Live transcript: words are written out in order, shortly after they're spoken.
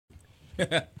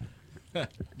Yeah.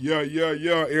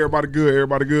 Everybody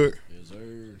good. Yes,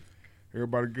 sir.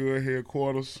 Everybody good.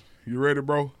 Headquarters. You ready,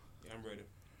 bro? Yeah, I'm ready.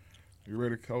 You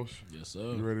ready, Coach? Yes,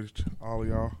 sir. You ready, all of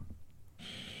y'all?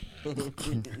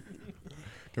 Can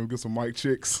we get some mic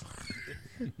checks?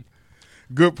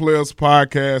 Good Players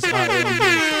Podcast. I am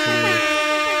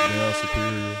Dale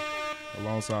Superior.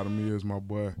 Alongside of me is my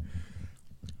boy,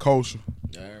 Coach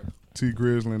T.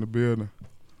 Grizzly in the building.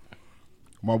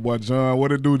 My boy John.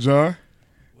 What it do, John?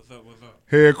 What's up?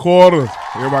 Headquarters.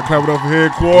 Everybody clap it up for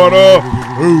headquarters.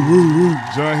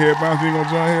 John head bounce. You ain't gonna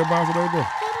John head bounce today, bro?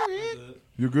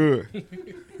 You good?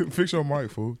 Fix your mic,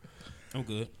 fool. I'm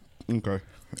good. Okay.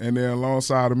 And then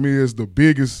alongside of me is the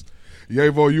biggest.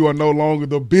 Yavo, you are no longer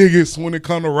the biggest when it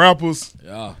comes to rappers.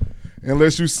 Yeah.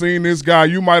 Unless you seen this guy.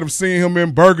 You might have seen him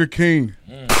in Burger King.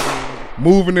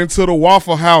 Moving into the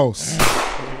Waffle House.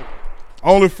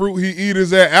 Only fruit he eat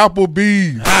is at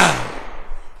Applebee's.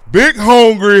 Big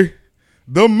Hungry.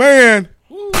 The man.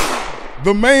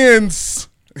 The man's.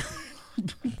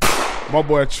 My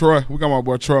boy Troy. We got my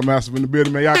boy Troy Massive in the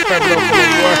building, man. Y'all clap it up for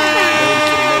my boy.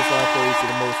 Praise to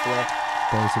the most high,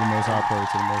 Praise to the most high, praise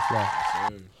to the most fly.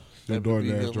 The Happy to be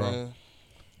DoorDash here, drop. man.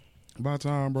 About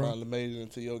time, bro. Finally made it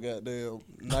into your goddamn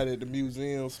night at the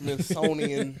museum,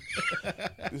 Smithsonian.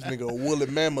 This nigga a woolly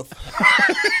mammoth.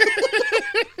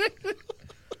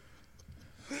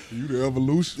 You the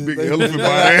evolution, big elephant by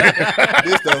that.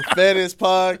 This the fattest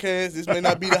podcast. This may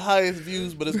not be the highest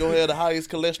views, but it's gonna have the highest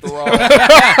cholesterol.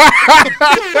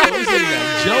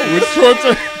 With Troy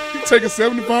taking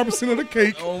 75% of the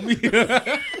cake. On me.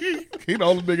 He the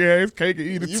only nigga has cake and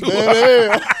eat it You too.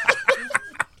 bad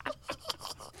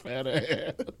Fat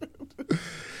ass.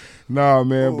 Nah,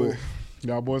 man, Ooh. but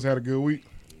y'all boys had a good week.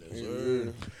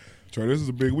 Yeah, Troy, this is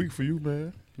a big week for you,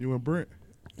 man. You and Brent.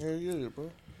 yeah, bro.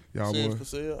 Y'all Sins for boys.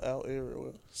 sale out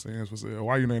everywhere. Sands for sale.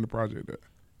 Why you name the project that?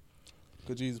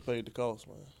 Cause Jesus paid the cost,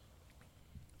 man.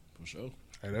 For sure.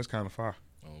 Hey, that's kind of fire.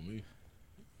 On me.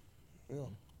 Yeah,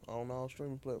 on all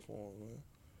streaming platforms,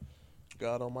 man.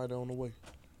 God Almighty on the way.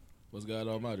 What's God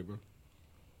Almighty, bro?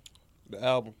 The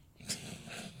album.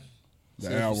 The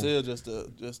Sins album. for sale, just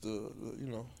a,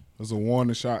 you know. It's a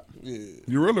warning shot. Yeah.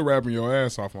 You really rapping your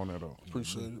ass off on that, though.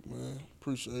 Appreciate it, man.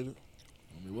 Appreciate it.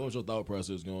 I mean, what was your thought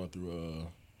process going through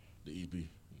the EP that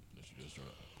you just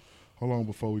dropped? Hold on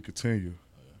before we continue.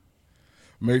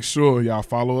 Make sure y'all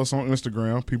follow us on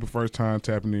Instagram. People first time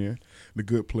tapping in. The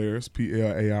Good Players,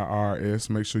 PLAIRS.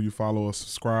 Make sure you follow us.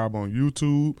 Subscribe on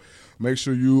YouTube. Make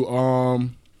sure you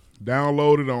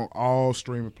download it on all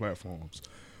streaming platforms,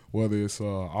 whether it's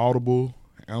Audible,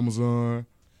 Amazon,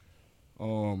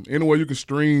 anywhere you can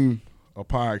stream a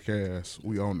podcast.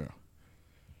 We on there.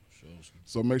 Sure.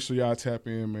 So make sure y'all tap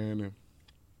in, man, and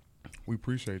we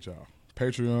appreciate y'all.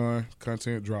 Patreon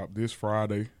content drop this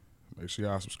Friday. Make sure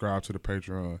y'all subscribe to the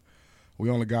Patreon. We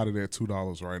only got it at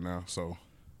 $2 right now, so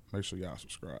make sure y'all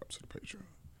subscribe to the Patreon.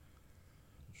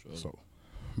 Sure. So,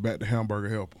 back to Hamburger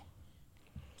Helper.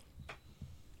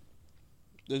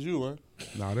 That's you, man.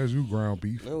 Nah, that's you ground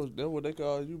beef. That's what they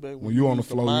call you back When you on the used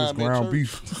to floor, it's mime at ground church.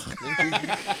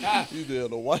 beef. You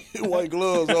did the white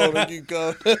gloves on and you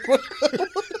call that.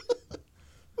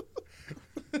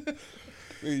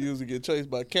 He used to get chased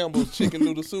by Campbell's chicken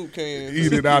noodle soup cans.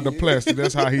 Eat it out the plastic.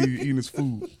 That's how he eating his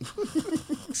food.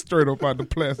 Straight up out the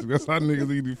plastic. That's how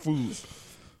niggas eat their food.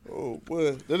 Oh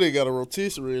boy, that nigga got a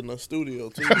rotisserie in the studio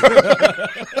too.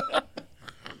 But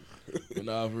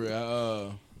nah, for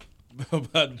real,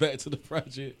 back to the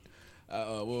project.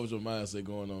 What was your mindset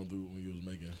going on through when you was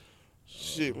making?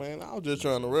 Shit, man, I was just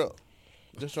trying to rap.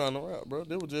 Bro.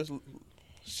 They was just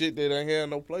shit that ain't had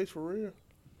no place for real.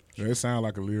 Yeah, it sound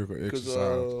like a lyrical Cause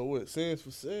exercise. Sins for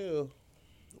Sale,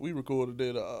 we recorded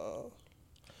that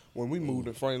when we moved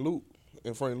in Frank Luke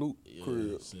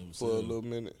crib Sins for for a Sale. little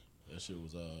minute. That shit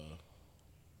was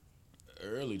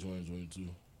early 2022.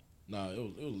 Nah, it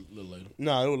was a little later.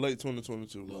 Nah, it was late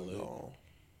 2022. Little Like, late.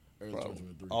 Early probably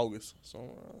 2023. August,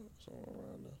 somewhere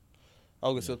around there.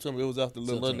 August, September. It was after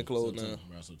Little London closed down.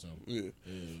 Around September. Yeah,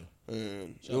 Yeah.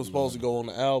 and Shout it was out to supposed to Lil go on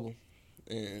the album,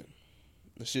 and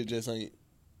the shit just ain't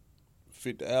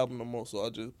fit the album no more. So I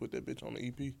just put that bitch on the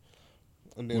EP.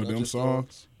 And then With I them just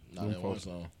started- songs? Nah, that one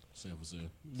song. Sin for Sale.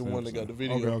 the one that got the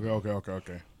video.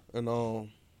 Okay. And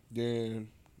then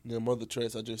them other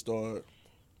tracks I just started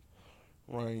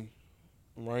rain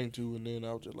to, and then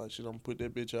I was just like, shit, I'm gonna put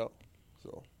that bitch out.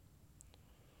 So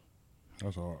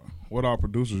That's all. What all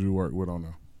producers you work with on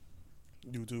there?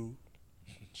 YouTube.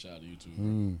 Shout out to you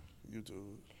too.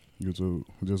 YouTube.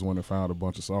 Just went and found a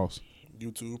bunch of sauce.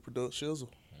 YouTube product shizzle.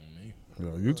 On me.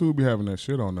 Yeah, YouTube be having that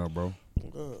shit on there, bro.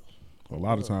 God. A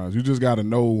lot of times. You just got to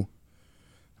know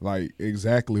like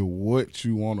exactly what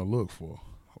you want to look for.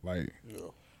 Like Yeah.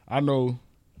 I know,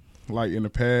 like in the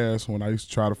past when I used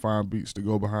to try to find beats to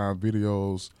go behind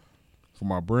videos for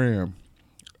my brand,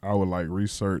 I would like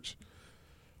research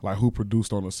like who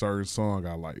produced on a certain song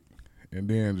I like, and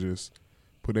then just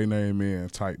put their name in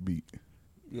type beat.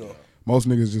 Yeah. Most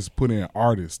niggas just put in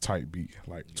artist type beat,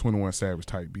 like 21 Savage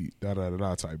type beat, da da da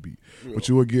da type beat. Yeah. But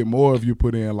you would get more if you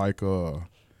put in like A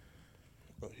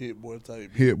Hit Boy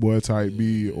type. Hit Boy type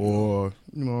beat or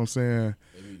you know what I'm saying,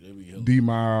 They be hella-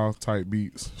 D-Mile type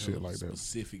beats, shit hella like that.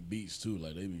 Specific beats too,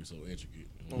 like they be so intricate.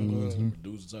 Mm-hmm.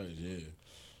 Producer types, yeah.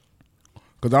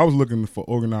 Cause I was looking for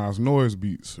organized noise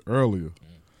beats earlier,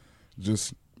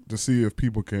 just to see if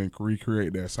people can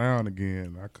recreate that sound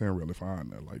again. I couldn't really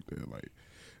find that like that. Like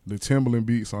the Timbaland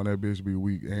beats on that bitch be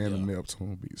weak, and the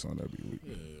Neptune beats on that be weak.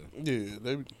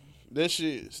 Yeah, that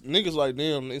shit. Niggas like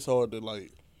them, it's hard to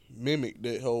like mimic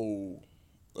that whole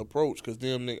approach because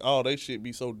them all they shit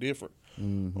be so different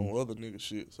Mm-hmm. on other niggas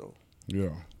shit. So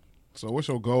Yeah. So what's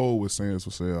your goal with Sands for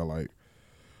Sale? Like,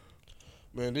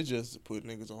 man, they just to put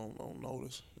niggas on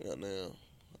notice. Yeah, now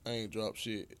I ain't dropped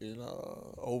shit in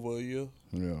over a year.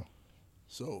 yeah,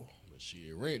 So But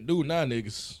shit, rent due now,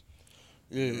 niggas.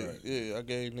 yeah, Right. yeah, I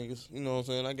gave niggas, you know what I'm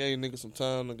saying? I gave niggas some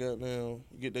time to goddamn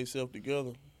get themselves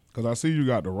together. cause I see you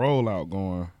got the rollout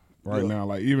going right Yeah. now.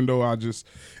 Like even though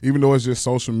it's just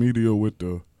social media with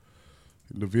the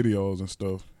videos and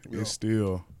stuff, Yeah. it's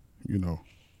still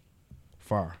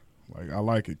fire. Like I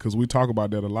like it because we talk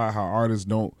about that a lot. How artists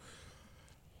don't.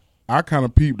 I kind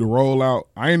of peeped the rollout.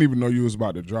 I didn't even know you was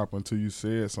about to drop until you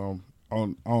said something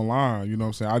online. You know what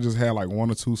I'm saying? I just had like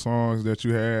one or two songs that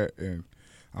you had, and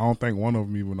I don't think one of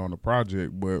them even on the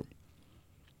project. But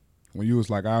when you was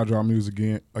like, "I'll drop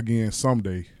music again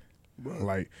someday," Right.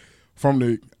 like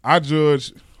I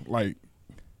judge like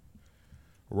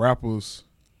rappers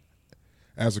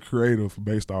as a creative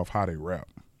based off how they rap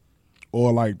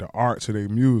or like the art to their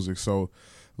music. So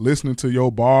listening to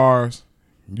your bars,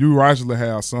 you rightfully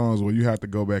have songs where you have to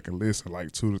go back and listen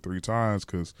like 2 to 3 times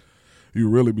because you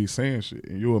really be saying shit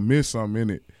and you'll miss something in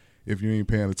it if you ain't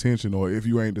paying attention or if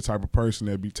you ain't the type of person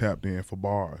that be tapped in for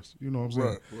bars. You know what I'm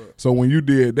saying? Right. So when you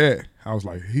did that, I was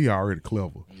like, he already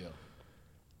clever. Yeah.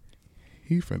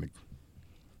 He finna.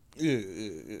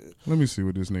 Yeah. Let me see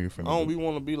what this nigga finna I don't do. be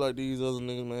want to be like these other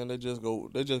niggas, man. They just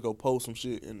go post some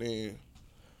shit and then,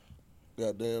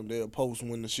 goddamn, they'll post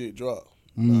when the shit drop.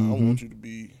 Nah, I Mhm. want you to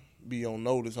be on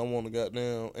notice. I want to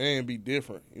goddamn and be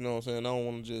different. You know what I'm saying? I don't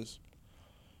want to just,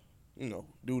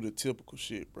 do the typical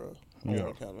shit, bro. I Yeah.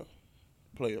 want to kind of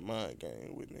play a mind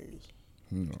game with niggas.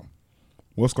 You know.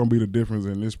 What's gonna be the difference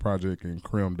in this project and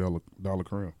Creme Dollar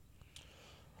Creme?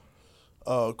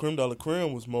 Creme de la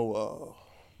Creme was more.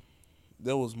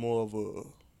 That was more of a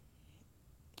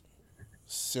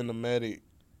cinematic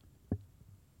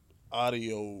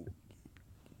audio,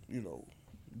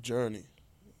 journey.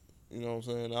 You know what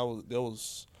I'm saying? That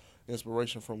was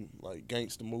inspiration from like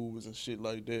gangster movies and shit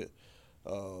like that.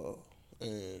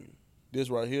 And this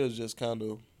right here is just kind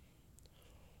of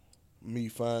me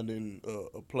finding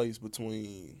a place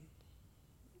between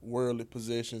worldly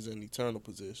possessions and eternal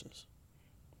possessions.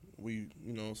 You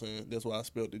know what I'm saying? That's why I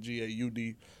spelled the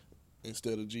G-A-U-D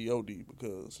instead of G-O-D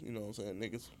because, you know what I'm saying,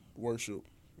 niggas worship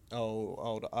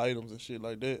all the items and shit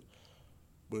like that.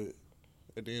 But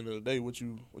at the end of the day, what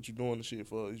you doing the shit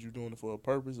for? Is you doing it for a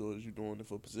purpose or is you doing it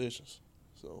for possessions?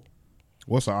 So,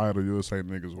 What's an idol you would say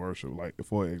niggas worship? Like,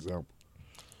 for example.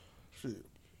 shit.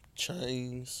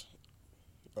 Chains,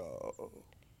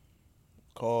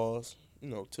 cars,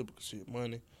 typical shit,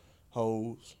 money,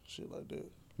 hoes, shit like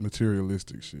that.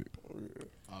 Materialistic shit. Yeah.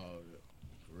 Oh, yeah.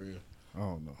 For real. I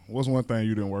don't know. What's one thing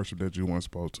you didn't worship that you weren't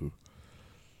supposed to?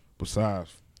 Besides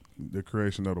the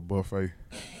creation of the buffet.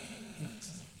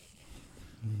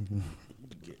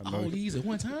 All these at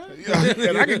one time?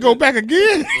 And I can go back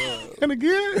again and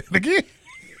again and again.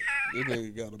 This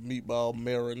nigga got a meatball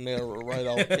marinara right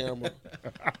off camera.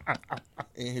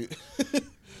 And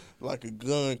like a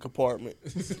gun compartment.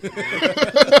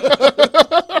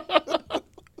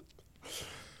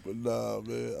 But nah,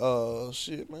 man.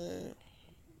 Shit, man.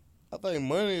 I think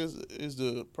money is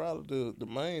probably the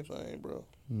main thing, bro.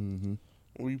 Mm-hmm.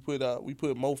 We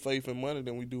put more faith in money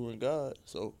than we do in God.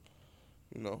 So,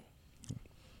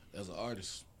 As an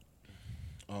artist,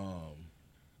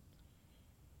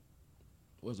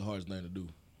 what's the hardest thing to do?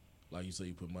 Like you say,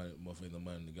 you put more faith in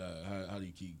money than God. How do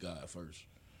you keep God first?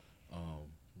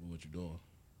 With what you doing?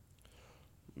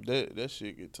 that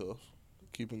shit get tough.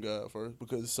 Keeping God first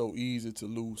because it's so easy to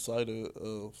lose sight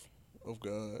of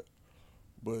God.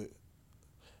 But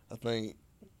I think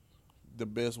the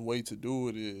best way to do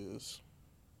it is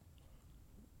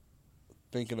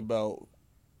thinking about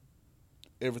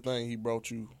everything he brought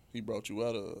you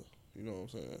out of. You know what I'm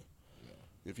saying?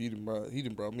 If he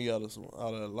didn't brought me out of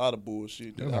a lot of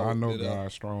bullshit. That's how I know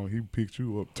God's strong. He picked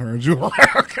you up, turned you around,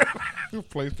 you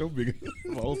placed your big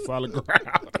on solid ground.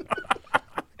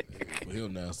 But he'll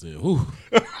now say, "Whoo."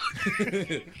 When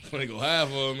they go high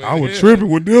for him, man. I was tripping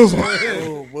with this one.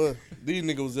 Oh boy, these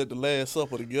niggas was at the Last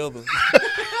Supper together.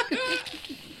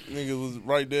 Niggas was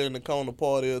right there in the corner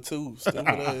party too. Stupid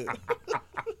ass.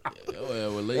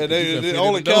 And they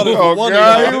only counted Oh, for one.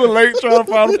 God, he was late trying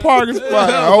to find a parking spot.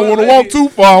 I don't want to walk too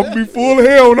far. I'm be full of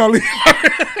hell when I leave.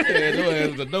 Yeah, no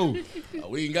ass the door.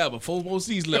 We ain't got but 4 more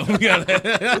seats left. We got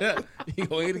you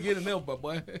gonna hit to get in there, my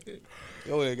boy.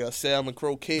 Yo, ass got salmon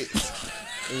croquettes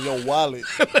in your wallet.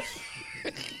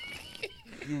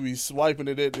 You be swiping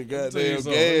it at the goddamn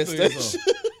gas station.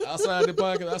 Outside the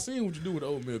podcast, I seen what you do with the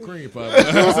oatmeal cream pie.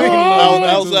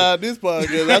 Outside this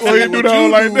podcast, I Well, he seen do what that you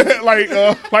like do. that,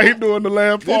 like he doing the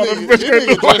last part of the This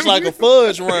nigga just like a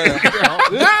fudge round.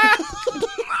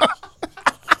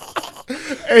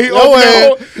 Hey, he Yo, opened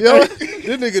that ass, whole- yo,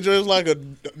 this nigga just like a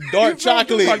dark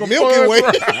chocolate like a Milky fudge Way.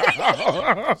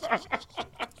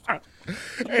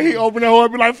 And he opened that hole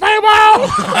and be like, Fable!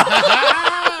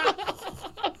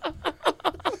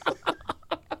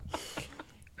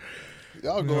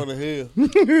 Y'all going to hell.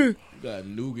 Got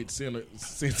nougat scented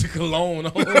cologne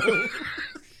on.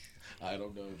 I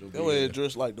don't know. Your ass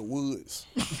dressed like the Woods.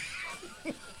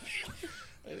 You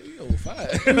know, fine.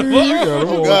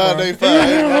 Oh God, they fine.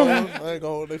 I ain't gonna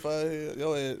hold they fine here.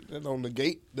 Yo ass that don't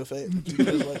negate the fact that you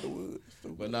dressed like the Woods.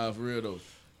 But nah, for real though.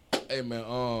 Hey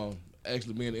man,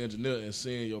 actually being an engineer and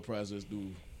seeing your process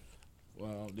do.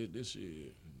 Wow, this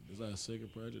shit. This our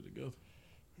second project together.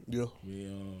 Yeah. We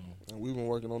And we've been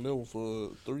working on that one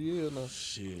for 3 years now.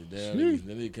 shit. That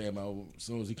nigga came out as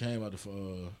soon as he came out of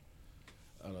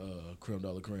Creme de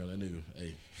la Creme. That nigga,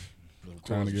 hey.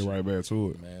 Trying to get right back to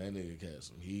it. Man, that nigga got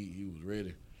some. He was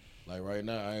ready. Like right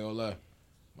now, I ain't gonna lie.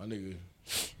 My nigga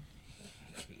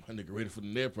ready for the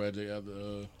net project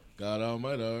after God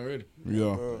Almighty already.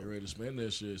 Yeah. They ready to spend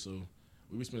that shit. So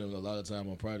we be spending a lot of time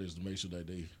on projects to make sure that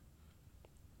they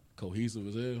cohesive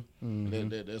as hell. Mm-hmm.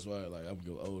 That's why like I'm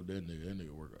gonna owe that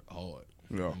nigga work hard.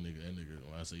 Yeah. That nigga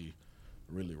when I say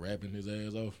really rapping his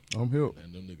ass off, I'm here.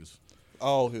 and them niggas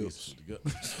All pieces hips. together.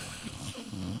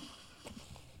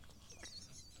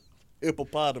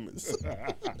 Hippopotamus.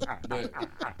 But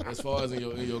as far as in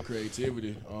your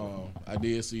creativity, I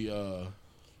did see at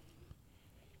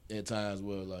times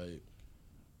where like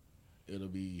it'll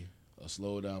be a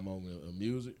slow down moment of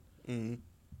music. Mm-hmm.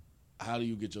 How do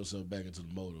you get yourself back into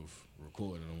the mode of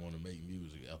recording and want to make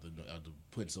music after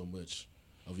putting so much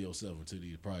of yourself into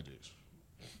these projects?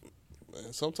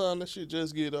 Man, sometimes that shit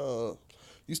just get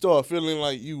you start feeling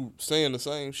like you saying the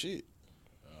same shit.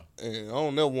 And I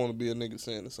don't never want to be a nigga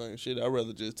saying the same shit. I'd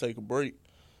rather just take a break.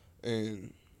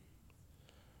 And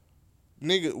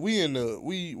nigga,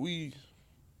 we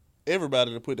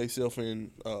everybody to put themselves in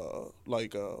what my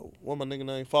nigga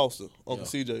name Foster, Uncle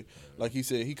CJ. Like he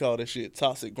said, he called that shit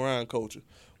toxic grind culture,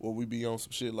 where we be on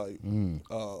some shit like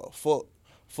fuck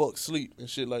sleep and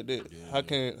shit like that. Yeah.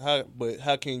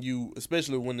 How can you,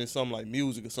 especially when it's something like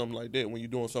music or something like that, when you're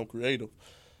doing something creative,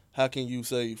 how can you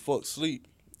say fuck sleep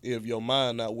if your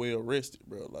mind not well rested,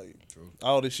 bro? Like, True.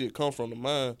 all this shit come from the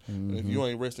mind. Mm-hmm. And if you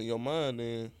ain't resting your mind,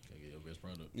 then Can't get your best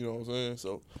product. you know what I'm saying?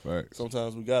 So Facts.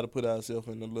 sometimes we got to put ourselves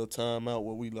in a little time out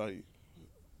where we like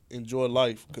enjoy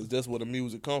life, because that's where the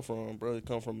music come from, bro. It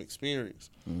come from experience.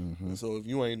 Mm-hmm. And so if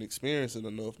you ain't experiencing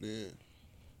enough, then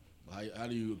How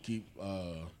do you keep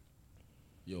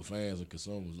your fans and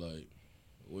consumers like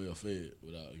well fed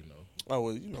without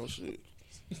shit.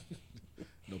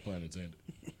 no pun intended.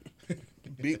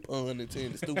 Big pun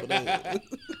intended, stupid ass.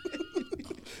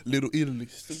 Little Italy,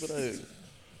 stupid ass.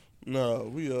 Nah,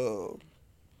 we I've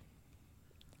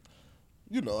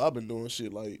been doing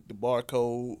shit like the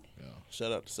Barcode. Yeah.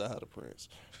 Shout out to Sahara Prince.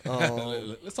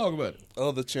 Let's talk about it.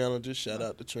 Other challenges. Shout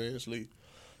out to Translate.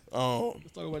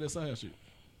 Let's talk about that science shit.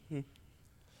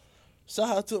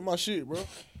 Sahara took my shit, bro.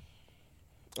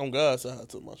 On God, Sahara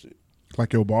took my shit.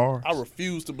 Like your bar? I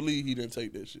refuse to believe he didn't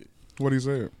take that shit. What he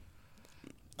said?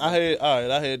 I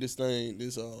had this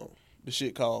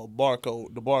shit called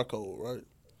Barcode, the Barcode, right?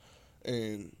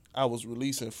 And I was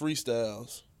releasing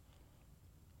freestyles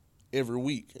every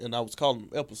week, and I was calling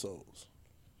them episodes.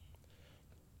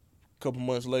 A couple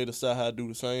months later, Sahara do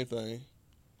the same thing,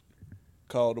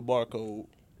 called the Barcode,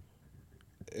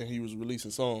 and he was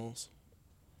releasing songs,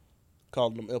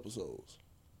 calling them episodes.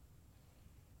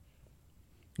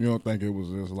 You don't think it was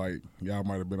just like y'all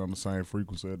might have been on the same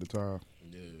frequency at the time?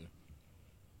 Yeah.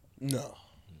 No.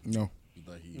 No. You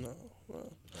think he No.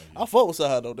 I fuck with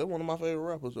Sahai though. They're one of my favorite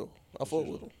rappers though. I fuck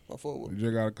with them. You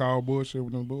just gotta call bullshit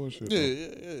with them bullshit.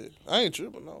 Yeah. I ain't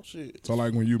tripping, no shit. So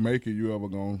like when you make it, you ever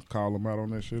gonna call them out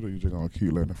on that shit, or you just gonna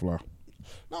keep letting it fly?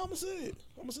 No, I'ma say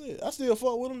it. I still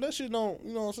fuck with them. That shit don't,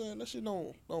 you know what I'm saying? That shit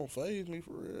don't faze me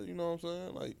for real. You know what I'm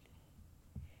saying? Like,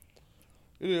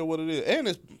 it is what it is.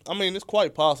 And it's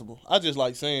quite possible. I just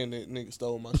like saying that nigga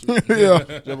stole my shit. Yeah.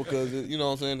 Just because, you know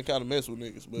what I'm saying, to kind of mess with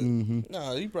niggas. But,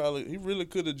 nah, he really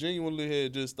could have genuinely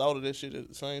had just thought of that shit at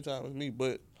the same time as me.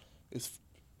 But it's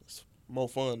more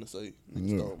fun to say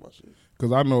nigga stole my shit.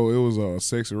 Cause I know it was a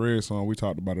Sexy Red song. We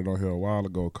talked about it on here a while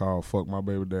ago called "Fuck My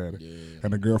Baby Daddy,"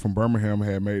 and the girl from Birmingham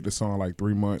had made the song like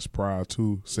 3 months prior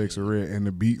to Sexy Red, and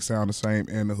the beat sounded the same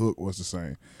and the hook was the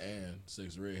same. And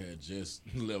Sexy Red had just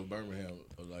left Birmingham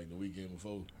like the weekend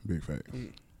before, Big fact.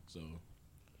 so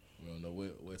we don't know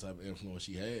what type of influence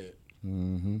she had.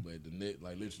 Mm-hmm. But the net,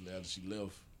 like literally after she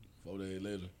left, 4 days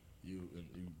later, you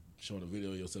showing a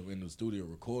video of yourself in the studio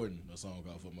recording a song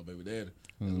called "Fuck My Baby Daddy."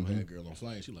 And had girl on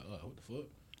flame. She like, oh, what the fuck?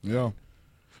 Yeah.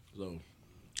 So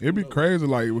It'd be crazy,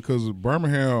 like, because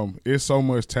Birmingham is so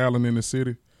much talent in the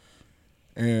city,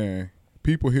 and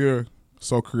people here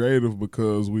so creative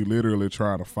because we literally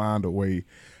try to find a way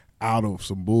out of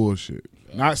some bullshit.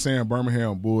 Not saying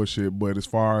Birmingham bullshit, but as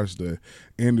far as the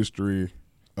industry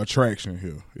attraction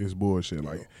here is bullshit.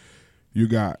 Like, you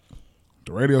got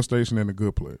the radio station and the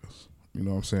good players. You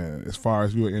know what I'm saying? As far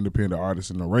as you're an independent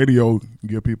artist, and the radio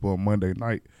give people a Monday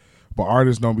night, but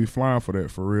artists don't be flying for that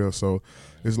for real. So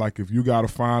it's like if you got to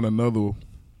find another.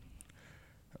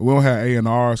 We don't have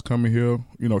A&Rs coming here.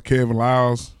 You know, Kevin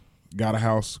Lyles got a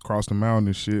house across the mountain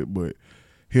and shit, but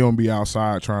he don't be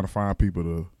outside trying to find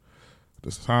people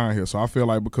to sign here. So I feel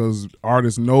like because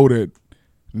artists know that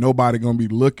nobody gonna be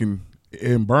looking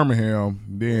in Birmingham,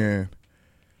 then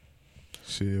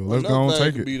shit, let's go and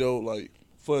take it. Be though, like,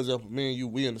 for example, me and you,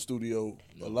 we in the studio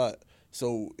a lot.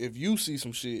 So if you see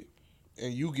some shit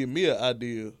and you give me an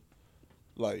idea,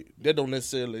 like, that don't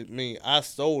necessarily mean I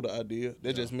stole the idea.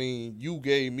 That just mean you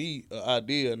gave me an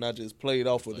idea and I just played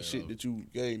off of the shit that you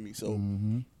gave me. So,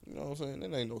 you know what I'm saying?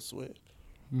 That ain't no sweat.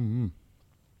 Mm-hmm.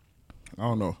 I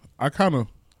don't know.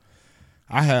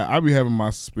 I be having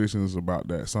my suspicions about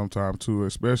that sometime too,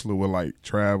 especially with like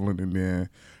traveling and then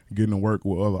getting to work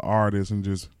with other artists and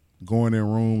just going in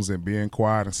rooms and being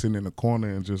quiet and sitting in the corner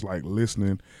and just like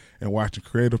listening and watching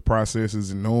creative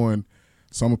processes and knowing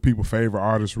some of people's favorite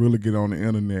artists really get on the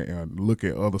internet and look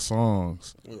at other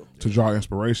songs to draw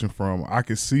inspiration from. I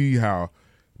can see how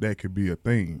that could be a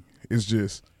thing. It's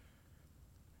just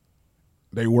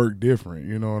they work different,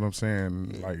 you know what I'm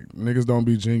saying? Like, niggas don't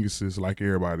be geniuses like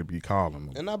everybody be calling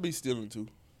them. And I be stealing too.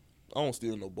 I don't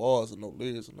steal no bars or no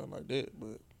lyrics or nothing like that,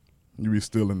 but you be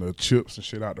stealing the chips and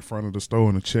shit out the front of the store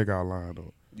in the checkout line,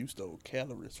 though. you stole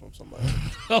calories from somebody.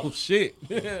 oh shit.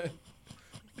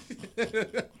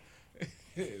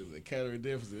 It was a calorie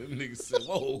deficit. Them niggas said,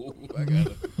 whoa, I got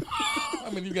it.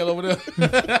 How many you got over there?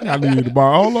 I need you to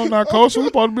buy. Hold on now, coach. We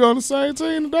supposed to be on the same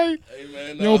team today. Hey,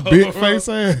 man, Yo, big face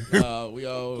ass. We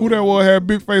all. Who that was had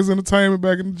Big Face Entertainment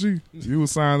back in the G? You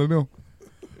was signing them.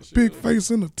 Big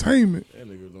Face Entertainment. That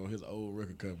nigga was on his old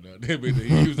record company out there, but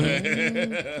he was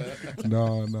that.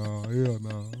 No, hell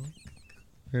no.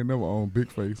 Ain't never owned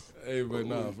Big Face. Hey, but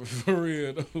nah, for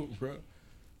real though, bro.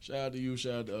 Shout out to you.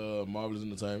 Shout out to Marvelous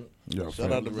Entertainment. Yeah,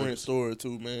 Shout out to Brent Story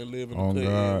too, man. Living Oh, the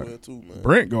God. play too, man.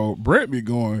 Brent be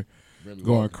going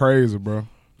crazy, bro.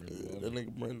 Yeah, that nigga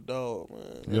Brent the dog, man.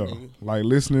 That Yeah, nigga. like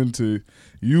listening to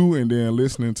you and then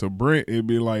listening to Brent, it'd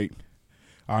be like,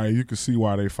 all right, you can see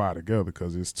why they fight together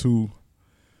because it's two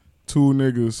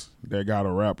niggas that got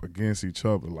to rap against each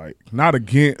other, like not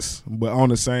against, but on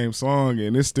the same song,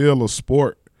 and it's still a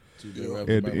sport Two bad rappers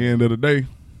at the end of the day.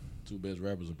 Two best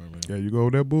rappers in Birmingham. Yeah, you go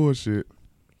with that bullshit.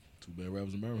 Two bad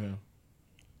rappers in Birmingham.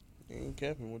 He ain't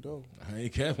capping with those. I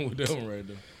ain't capping with them right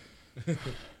there.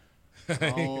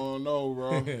 I don't know,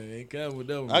 bro. ain't capping with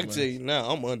them. I can tell you now,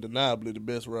 I'm undeniably the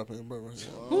best rapper in Birmingham.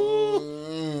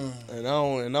 And I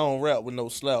don't rap with no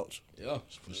slouch. Yeah,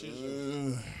 for sure.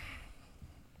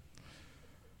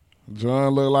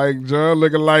 John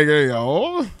looking like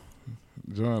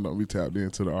John don't be tapped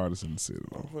into the artists in the city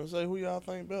though. I'm gonna say, who y'all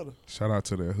think better? Shout out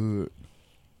to that hood.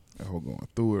 That hoe going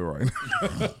through it right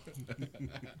now.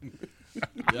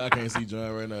 Y'all can't see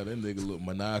John right now. That nigga look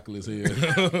maniacal as hell.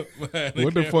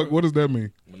 What the fuck? What does that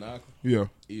mean? Maniacal? Yeah.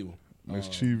 Evil.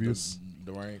 Mischievous.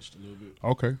 Deranged a little bit.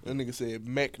 Okay. That nigga said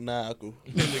McNichol.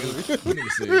 That nigga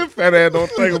said, Fat ass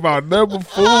don't think about number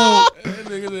food. that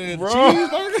nigga said Bro.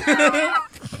 cheeseburger.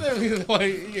 That nigga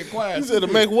like, he get quiet. You said to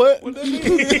make what? What that mean?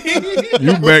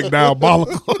 You back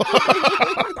diabolical.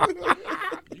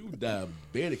 You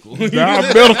diabetical.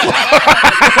 Diabetical.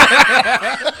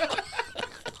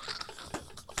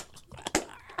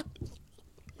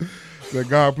 That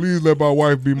God, please let my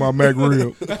wife be my Mac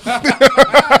rib.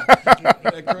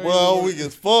 Well, we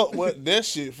as fuck. What that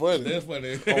shit funny. That's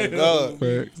funny. Oh God.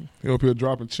 Facts. He up here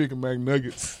dropping chicken Mac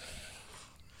nuggets.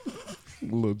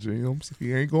 Little James.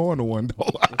 He ain't going to one though.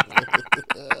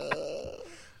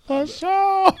 For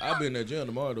sure. I'll be in that gym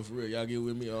tomorrow though, for real. Y'all get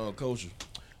with me on culture.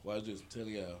 Well, I was just telling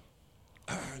y'all,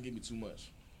 give me too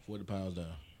much. 40 pounds down.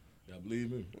 Y'all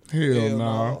believe me? Hell Hell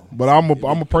nah. no. But I'm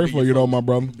a pray for you though, my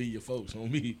brother. Be your folks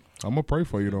on me. I'm gonna pray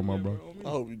for you though, my brother. On me. I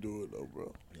hope you do it though,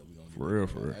 bro. Yeah, we gonna get For real,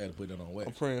 that. for real. I had to put that on wax.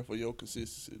 I'm praying for your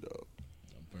consistency, dog.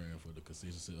 I'm praying for the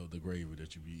consistency of the gravy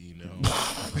that you be eating at home.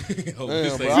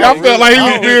 Damn, bro. See, I felt like he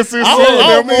was being sincere. I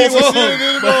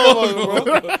that don't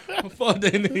moment. bro. Fuck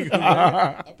that nigga, man.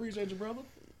 I appreciate you, brother.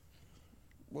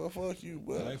 Well, fuck you,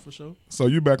 bro. All right, for sure. So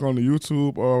you back on the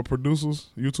YouTube producers,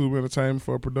 YouTube Entertainment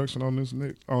for production on this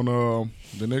next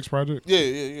the next project?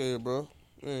 Yeah, bro.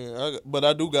 Yeah, but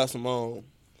I do got some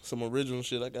original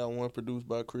shit. I got one produced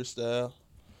by Chris Style.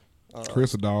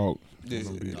 Chris a dog. Yeah,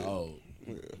 Oh,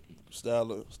 yeah.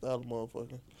 Style of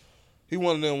motherfucker. He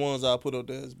one of them ones I put up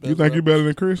there. As best You think you rapper. better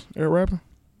than Chris at rapping?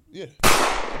 Yeah,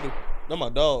 I do. That's my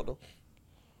dog though.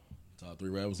 top 3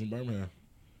 rappers in Birmingham.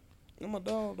 That's my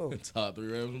dog though. Top 3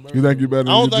 rappers in Birmingham. You think you better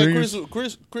I than don't think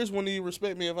Eugenius? Chris wouldn't even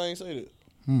respect me if I ain't say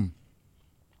that.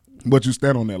 But you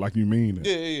stand on that like you mean it.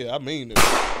 Yeah. I mean it.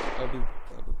 I do.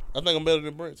 I think I'm better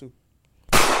than Brent too.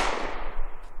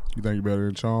 You think you better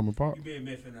than Charm and Pop? You been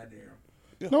messing out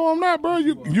there. No, I'm not, bro.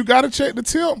 You gotta check the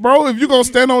tip, bro. If you gonna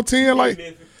stand on 10 like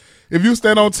Messing. if you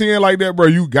stand on 10 like that, bro,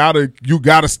 you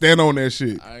gotta stand on that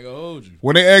shit. I ain't gonna hold you.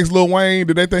 When they asked Lil Wayne,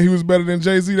 did they think he was better than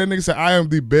Jay-Z? That nigga said, I am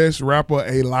the best rapper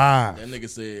alive. That nigga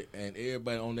said, and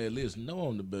everybody on that list know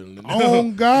I'm the better than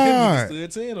Oh, God. That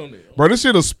nigga stood 10 on that. Bro, this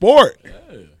shit a sport.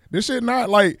 Yeah. This shit not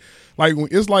like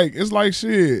it's like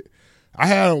shit. I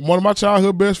had one of my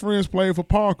childhood best friends play for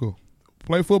Parker,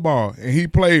 play football, and he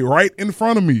played right in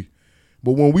front of me.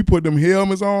 But when we put them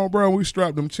helmets on, bro, we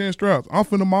strapped them chin straps. I'm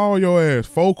finna maul your ass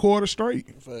 4 quarters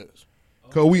straight. Facts.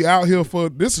 Cause we out here for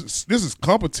this is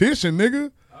competition,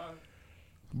 nigga.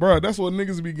 Bro, that's what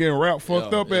niggas be getting rap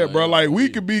fucked up at, bro. Like we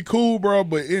could be cool, bro,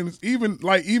 but even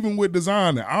with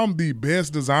designer, I'm the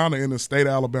best designer in the state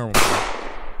of Alabama, bro.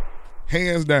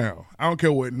 Hands down. I don't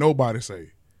care what nobody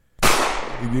say.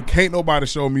 And you can't nobody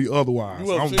show me otherwise.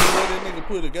 You ever seen where that nigga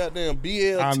put a goddamn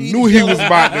BLT? I knew he was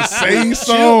about to say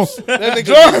something. That nigga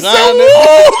Just designed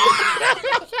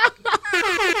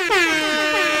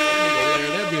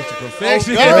That bitch to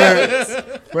perfection. Facts.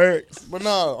 Facts. But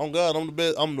nah, on God, I'm the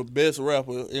best. I'm the best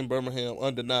rapper in Birmingham,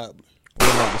 undeniably. What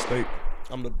about the state?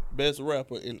 I'm the best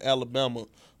rapper in Alabama,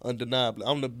 undeniably.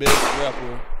 I'm the best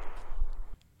rapper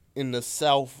in the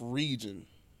South region.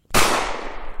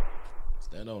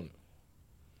 Stand on it.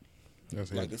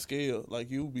 That's Like it. a scale,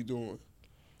 like you be doing.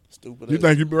 Stupid. You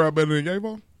think you be rap better than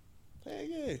Yavo? Hell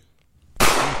yeah.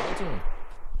 Talk to him.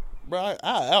 Bro, I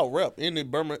out rap any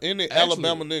Alabama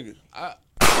nigga. I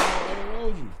ain't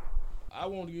told you. I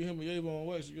want to get him a Yabo on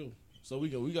wax to go. So we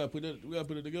gotta put it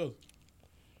together.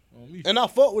 On me. And I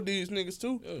fuck with these niggas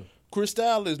too. Yeah. Chris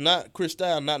Style is not Chris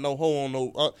Style, not no hoe on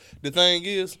no. The thing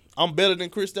is, I'm better than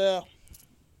Chris Style.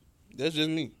 That's just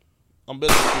me. I'm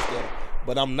better than Chris Style,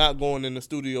 but I'm not going in the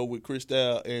studio with Chris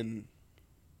Style and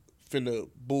finna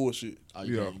bullshit. Oh,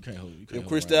 Yeah. you can't hold. If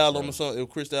Chris Style on the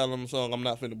song, I'm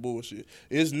not finna bullshit.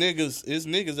 It's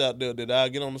niggas out there that I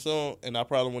get on the song and I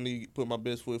probably wouldn't even put my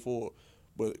best foot forward.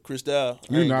 But Chris Style,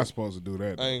 You're not supposed to do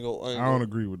that. I ain't I go. don't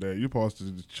agree with that. You're supposed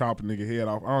to just chop a nigga head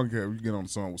off. I don't care if you get on the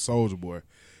song with Soulja Boy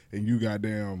and you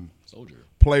goddamn Soldier.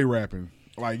 play rapping.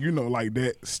 Like, like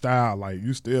that style. Like,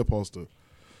 you still supposed to.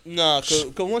 Nah,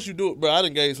 cause once you do it, bro, I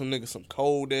done gave some niggas some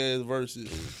cold ass verses.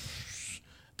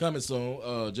 Coming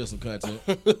soon. Just some content.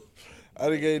 I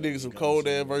done gave niggas some cold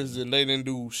ass verses and they didn't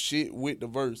do shit with the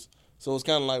verse. So it's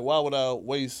kind of like, why would I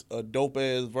waste a dope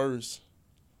ass verse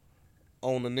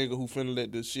on a nigga who finna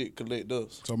let this shit collect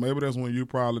dust? So maybe that's when you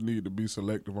probably need to be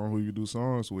selective on who you do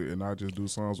songs with and not just do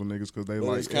songs with niggas because they But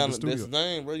like it's at kind the of studio. that's the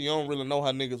thing, bro. You don't really know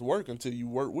how niggas work until you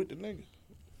work with the nigga.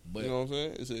 But You know what I'm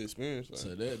saying? It's an experience. Thing.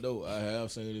 to that though, I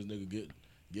have seen this nigga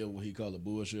get what he call a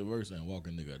bullshit verse and walk a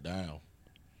nigga down.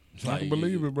 I can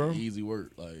believe it, bro. Easy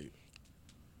work, like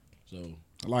so.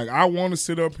 Like, I want to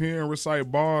sit up here and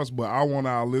recite bars, but I want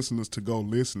our listeners to go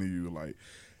listen to you. Like,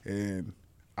 and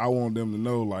I want them to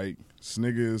know, like, this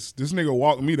nigga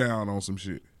walked me down on some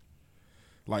shit.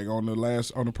 Like, on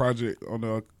the project, on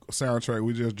the soundtrack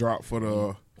we just dropped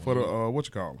for For the what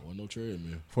you call them? Or no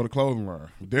treadmill. For the clothing line.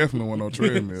 Definitely want no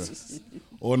treadmill.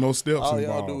 Or no steps All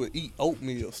involved. y'all do is eat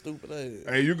oatmeal, stupid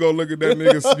ass. Hey, you go look at that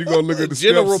nigga. You go look at the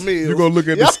General steps. Mills. You go look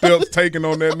at the steps taken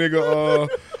on that nigga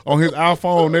on his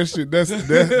iPhone. That shit.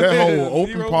 That whole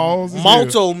open pause. is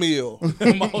Malto meal.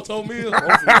 Malto meal.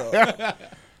 here.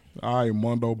 All right,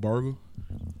 Mondo Burger.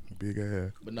 Big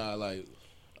ass. But nah, like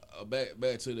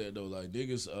back to that though. Like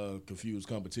niggas confuse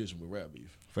competition with rap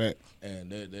beef, Fact.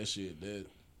 and that shit that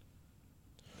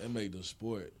make the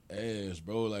sport ass,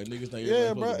 bro. Like niggas think Yeah,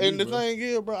 everybody bro. supposed to And the beef, bro. thing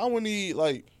is, bro, I wouldn't need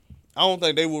like. I don't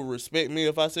think they would respect me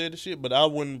if I said the shit, but I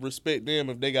wouldn't respect them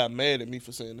if they got mad at me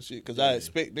for saying the shit, because I Yeah.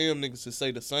 expect them niggas to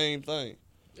say the same thing.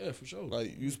 Yeah, for sure.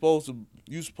 Like you supposed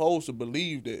to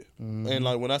believe that, and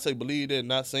like when I say believe that,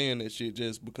 not saying that shit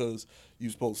just because you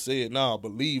supposed to say it. Nah,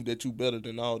 believe that you better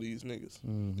than all these niggas.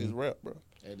 It's rap, bro.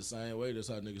 And the same way, that's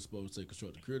how niggas supposed to take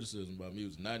constructive criticism about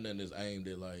music. Not nothing that's aimed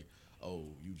at like, oh,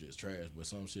 you just trash, but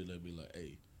some shit that be like,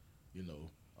 hey, you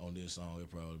know, on this song it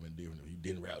probably been different if you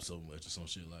didn't rap so much or some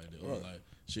shit like that, or Right. like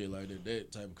shit like that.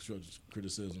 That type of constructive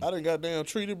criticism. I done goddamn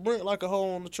treated Brent like a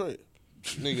hoe on the track.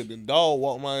 Nigga, then dog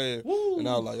walked my ass, and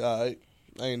I was like, all right,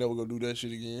 I ain't never gonna do that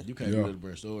shit again. You can't Yeah. do that to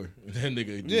Brent story. That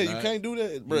nigga, do Yeah, not- you can't do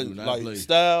that, bro. do not Like play.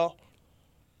 Style,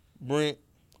 Brent,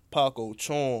 Paco,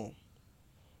 Charm.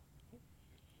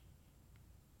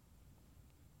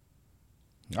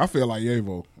 I feel like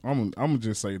Yavo. I'm gonna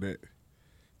just say that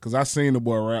because I seen the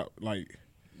boy rap like.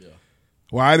 Yeah.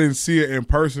 Well, I didn't see it in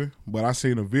person, but I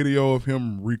seen a video of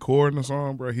him recording the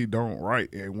song, bro. He don't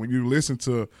write, and when you listen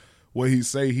to what he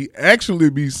say, he actually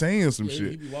be saying some Yeah, he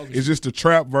shit. be walking It's shit. just the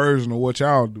trap version of what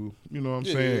y'all do. You know what I'm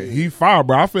Yeah, saying? yeah, yeah. He fire,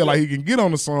 bro. I feel like he can get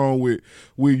on the song with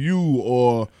you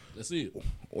or That's it.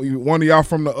 one of y'all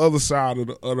from the other side of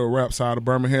the rap side of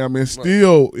Birmingham, and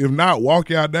still, if not walk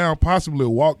y'all down, possibly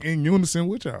walk in unison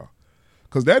with y'all.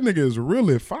 Cause that nigga is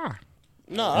really fire.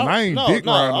 Nah, And I ain't dick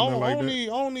riding I nothing like that. I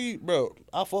don't need, bro.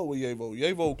 I fuck with Yavo.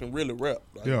 Yavo can really rap.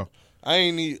 Like, Yeah.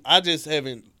 I just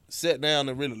haven't sat down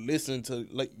and really listened to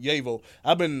like Yavo.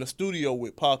 I've been in the studio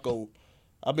with Paco.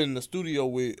 I've been in the studio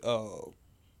with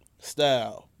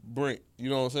Style, Brent. You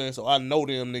know what I'm saying? So I know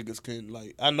them niggas can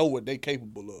like. I know what they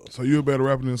capable of. So you a better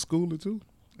rapper than Schooler too,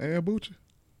 and Bucci.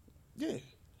 Yeah.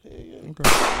 Yeah.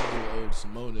 Okay. Old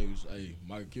some more niggas. Hey,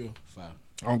 Michael Kill, fire.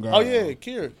 Oh God. Oh yeah,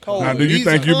 Kieran Cole. Now, do you Beezy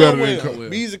think you better than Conwell. Con-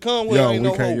 Beezy Conwell? Yo, ain't we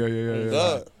no can't. hope. Yeah.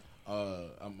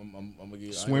 God. I'm gonna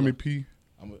get Swimmy P.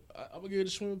 I'm gonna give it to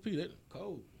Swimmy P. That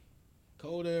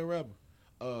cold ass rapper.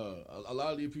 A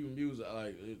lot of these people music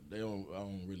like I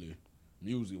don't really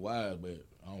music wise, but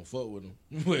I don't fuck with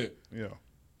them. But Yeah.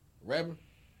 rapper,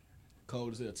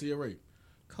 cold as hell. Tia Ray,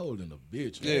 cold in the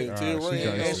bitch. Yeah, Tia she Ray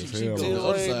got ain't no ass as hell. go Tia to the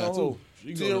other Ray ain't side, no too. hoe.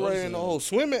 She go Tia to the other Ray ain't no side. hoe.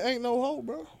 Swimming ain't no hoe,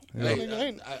 bro. Yeah. That nigga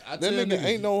ain't. I That tell nigga niggas,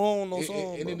 ain't no hoe on no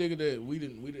song. Any bro. nigga that we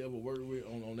didn't ever work with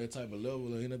on that type of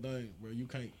level or anything, bro, you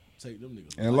can't take them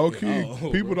niggas. And like low that key, at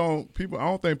all, people bro. I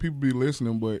don't think people be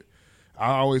listening, but I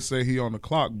always say he on the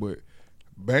clock, but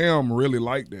Bam really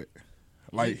like that.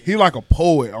 Like he like a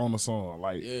poet on the song.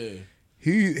 Like Yeah.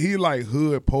 he like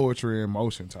hood poetry in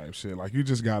motion type shit. Like you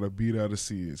just gotta be there to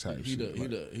see it type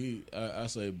shit. I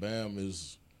say Bam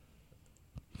is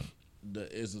the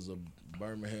essence of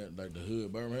Birmingham, like the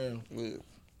hood Birmingham Yeah.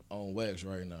 on wax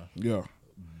right now. Yeah.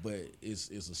 But it's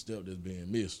a step that's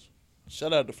being missed.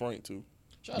 Shout out to Frank too.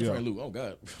 Shout out to Yeah. Frank Luke. Oh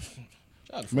God. Shout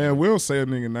out to Frank. Man, we'll say a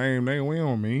nigga name, we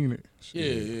don't mean it. Yeah,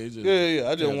 Shit. it's just, Yeah.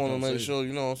 I just want to conversation. make sure,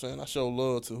 you know what I'm saying. I show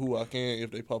love to who I can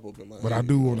if they pop up in my. But I head.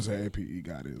 do want to say APE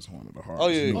got is one of the hardest. Oh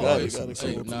yeah, new got artists it. in the Got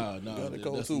it. scene. Cool. Nah, Got it.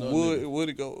 Cool that's too. another Wood. nigga.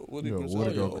 Woody go. Woody Yeah, go.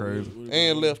 Woody go Woody crazy.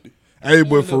 And Lefty. Hey,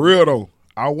 but for real though,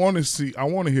 I want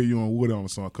to hear you and Woody on the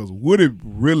song because Woody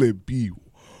really be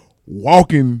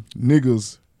walking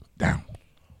niggas down.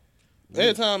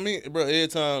 Every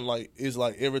time like it's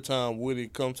like every time Woody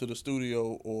come to the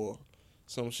studio or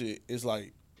some shit, it's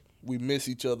like we miss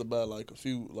each other by like a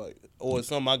few like or it's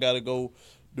something I gotta go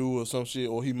do or some shit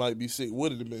or he might be sick.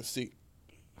 Woody done been sick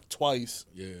twice.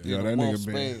 Yeah. Yeah, a that month nigga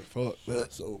been span. fuck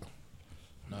that So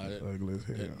Nah, ugly as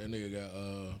hell. that nigga got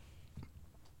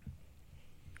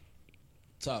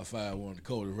top 5 one of the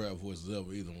coldest rap voices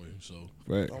ever either way. So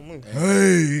Fact. I mean, oh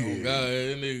Hey, God,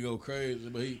 that nigga go crazy,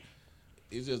 but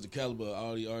it's just the caliber of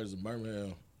all these artists in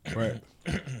Birmingham. right.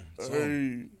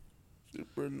 hey,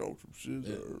 just bring out some shit.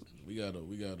 that we gotta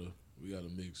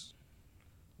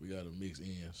mix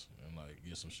ends and like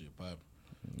get some shit popping.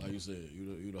 Like you said,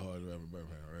 you the hardest rapper in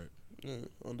Birmingham, right?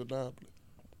 Yeah, undeniably.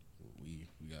 We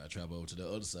gotta travel over to the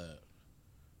other side.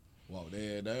 Walk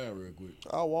their ass down real quick.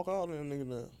 I'll walk out them niggas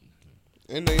now.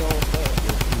 In their own style.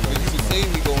 And you can see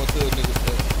me going to a nigga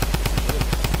style.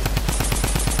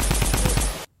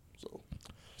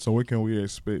 So So when can we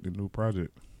expect a new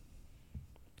project?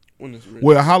 When it's ready.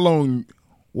 Well, how long?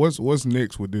 What's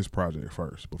next with this project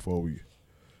first before we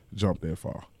jump that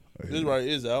far? This right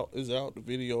is out. It's out. The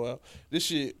video out. This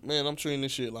shit, man, I'm treating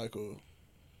this shit like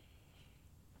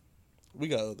we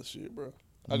got other shit, bro.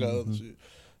 I got other shit.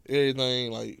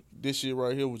 Everything, like, this shit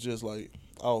right here was just like,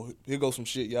 oh, here goes some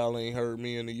shit y'all ain't heard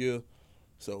me in a year.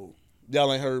 So,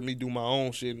 y'all ain't heard me do my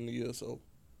own shit in a year. So,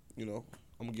 you know,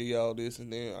 I'm going to give y'all this,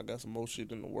 and then I got some more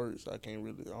shit in the works I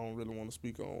don't really want to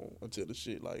speak on until the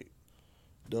shit, like,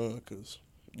 done, because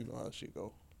you know how shit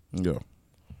go. Yeah.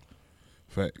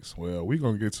 Facts. Well, we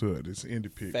going to get to this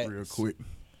indie pick Facts. real quick.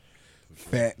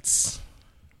 Facts.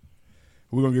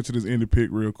 We're going to get to this indie pick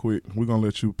real quick. We're going to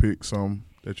let you pick some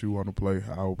that you want to play.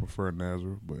 I would prefer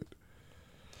Nazareth, but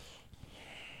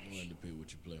I'm to pick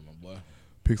what you play, my boy.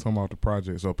 pick some off the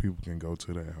project so people can go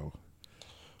to that hoe.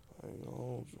 I ain't gonna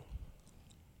hold you.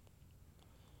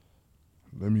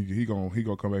 He gonna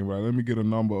come back and be like, let me get a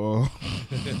number of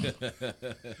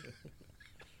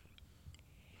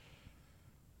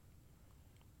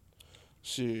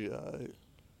Shit,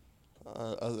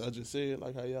 I just said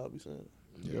like how y'all be saying.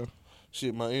 Yeah.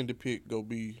 Shit, my indie pick go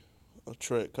be a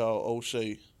track called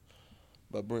O'Shea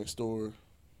by Brent Storer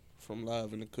from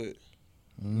Live in the Cut.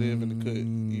 Live in the Cut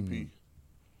EP.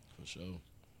 For sure.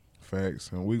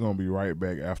 Facts. And we're gonna be right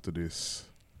back after this.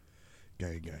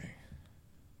 Gang.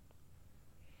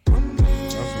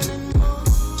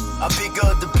 I pick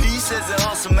up the pieces and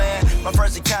hustle, man. My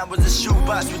first account was a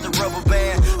shoebox with a rubber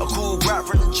band. A cool rock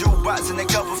from the jukebox and a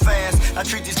couple fans. I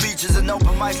treat these beaches and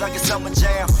open mics like a summer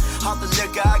jam. Off the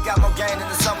liquor, I got more game in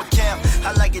the summer camp.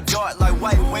 I like it dark like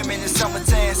white women in summer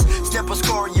tans. Step a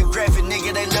choreographic, nigga,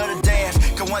 they love to dance.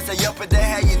 Cause once they up at that,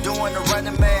 how you doing the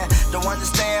running man? Don't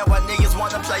understand why niggas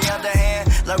wanna play underhand.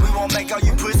 Like we won't make all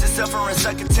you pussies suffer and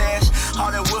succotash.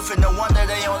 All that woofing, no wonder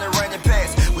they only running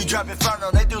packs. We drop Inferno,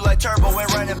 they do like Turbo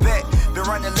and running back. Been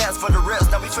running laps for the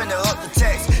rest, now we finna up the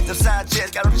tax. Them side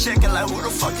checks got them checking like who the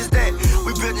fuck is that?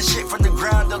 We build this shit from the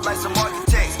ground up like some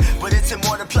architects. But it's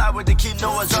more to ply with to keep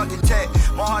Noah's architect.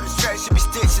 My hardest track should be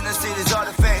stitched in the city's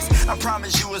artifacts. I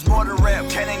promise you it's more to rap,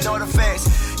 can't ignore the facts.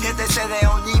 If they say they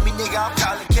don't need me, nigga, I'm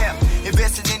calling cap.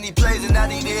 Investing in these plays and I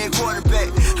need a head quarterback.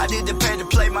 I did the pay to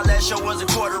play, my last show was a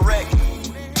quarter wreck.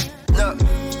 Look,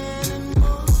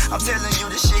 I'm telling you,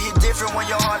 this shit hit different when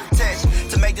your heart attached.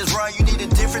 To make this run, you need a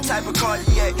different type of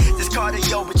cardiac. This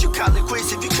cardio, but you call it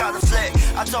quits if you call it flat.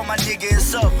 I told my nigga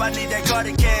it's up, I need that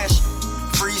cardi cash.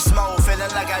 Free smoke, feeling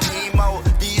like I need more.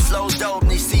 These flows dope,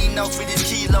 need C notes for these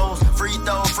kilos. Free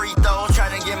throws,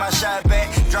 trying to get my shot back.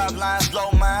 Drop lines,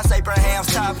 blow mines, Abraham's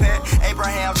top hat.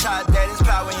 Abraham taught that it's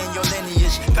power in your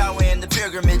lineage. Power in the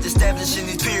pilgrimage, establishing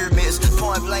these pyramids.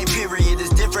 Point blank period,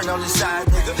 it's different on this side,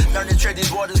 nigga. Learn to tread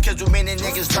these waters, cause too many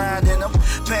niggas drowned in them.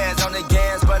 Pads on the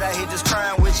gas, but I hit this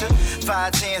crime with you.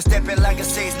 5'10", stepping like a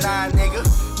 6'9", nigga.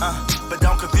 But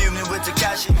don't confuse me with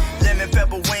Takashi. Lemon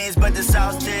pepper wings, but the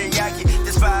sauce teriyaki.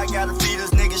 This fire gotta feed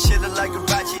us niggas shit look like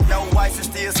Hibachi. No whites and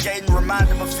still skating, remind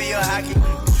them of field hockey.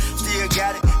 Still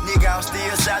got it, nigga, I'm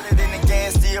still solid in the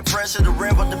gas, still pressure the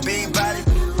rim with the big body.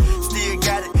 Still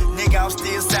got it, nigga, I'm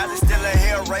still solid, still a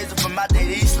hellraiser from out that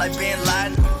east like Bin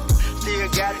Laden. Still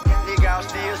got it, nigga, I'm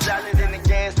still solid in the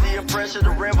gas, still pressure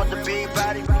the rim with the big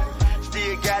body.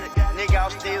 Still got it, nigga,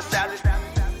 I'm still solid.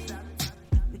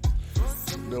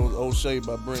 That was O'Shea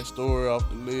by Brent Storer off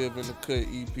the Live in the Cut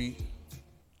EP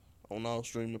on all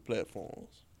streaming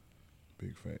platforms.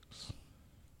 Big facts.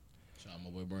 Shout out my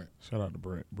boy Brent. Shout out to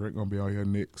Brent. Brent gonna be out here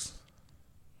next.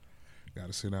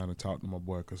 Gotta sit down and talk to my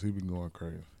boy because he been going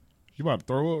crazy. You about to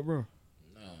throw up, bro?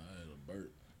 Nah, I had a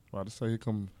burp. About to say here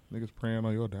come niggas praying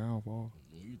on your downfall.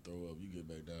 When you throw up, you get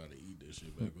back down to eat that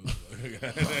shit back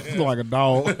up. You look like a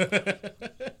dog.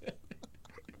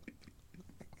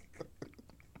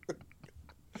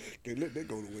 Can't let that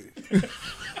go to waste.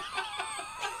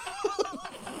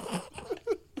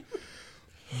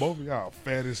 Both of y'all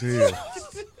fat as hell.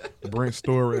 Brent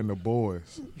Storer and the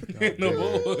boys. The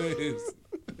boys.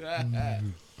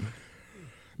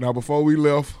 Now, before we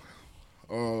left,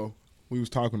 we was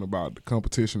talking about the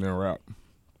competition in rap.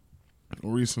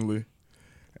 Recently,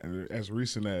 as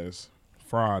recent as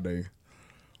Friday,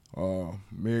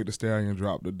 Meg Thee Stallion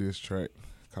dropped a diss track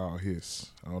called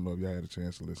Hiss. I don't know if y'all had a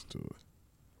chance to listen to it.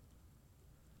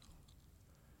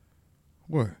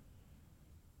 What?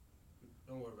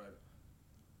 Don't worry about it.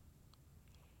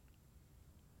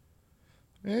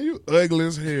 Man, you ugly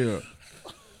as hell.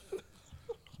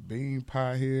 Bean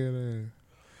pie head.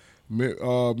 Meg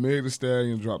Thee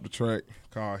Stallion dropped a track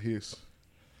called Hiss.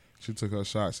 She took her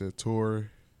shots at Tory,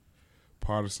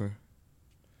 Partisan,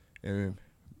 and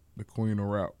the queen of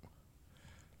rap,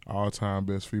 All-time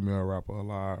best female rapper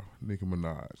alive, Nicki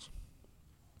Minaj.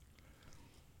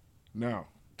 Now,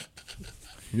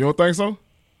 you don't think so?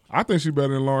 I think she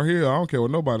better than Lauryn Hill. I don't care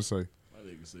what nobody say. My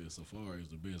nigga said Safari is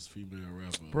the best female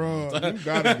rapper. Bro, you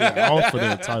gotta get off of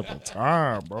that type of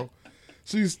time, bro.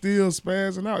 She's still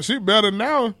spazzing out. She better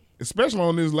now, especially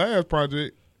on this last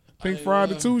project. Pink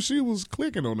Friday 2, she was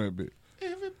clicking on that bit.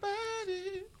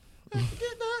 Everybody,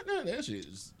 that shit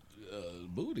is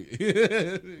booty.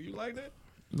 You like that?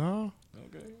 No.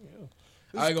 Okay, yeah.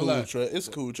 It's I ain't gonna lie. track. It's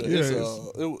a cool track. Yeah,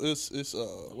 It's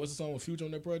What's the song with Future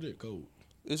on that project? Cold.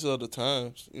 it's other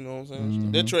times. You know what I'm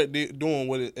saying? That track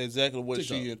doing exactly what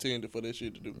she TikTok. intended for that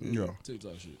shit to do. Yeah.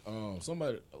 TikTok shit.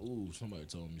 Somebody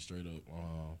told me straight up.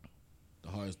 The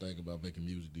hardest thing about making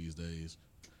music these days.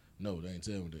 No, they ain't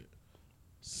telling me that.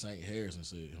 Saint Harrison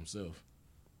said himself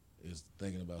is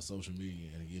thinking about social media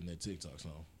and getting that TikTok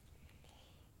song.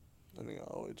 I think I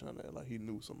always trying to act like he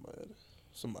knew somebody.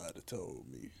 Somebody told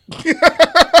me.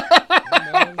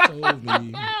 Somebody told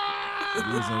me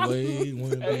losing weight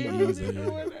wouldn't be easy.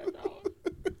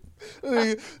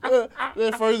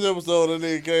 That first episode, that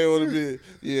nigga came on the bit.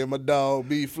 Yeah, my dog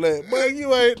be flat. But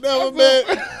you ain't never been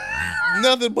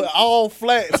nothing but all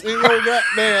flats in your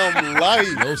goddamn life.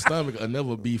 Your stomach will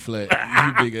never be flat.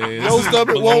 You big ass. Your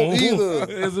stomach won't either.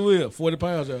 Yes, it will. 40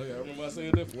 pounds, y'all. I remember I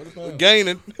saying that. 40 pounds.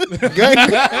 Gaining.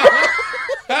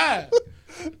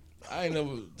 I ain't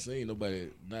never seen nobody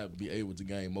not be able to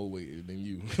gain more weight than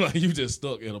you. Like you just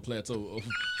stuck at a plateau of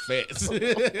fats.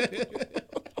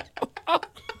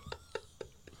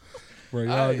 Bro,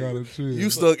 y'all gotta chill. You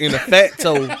stuck in a fat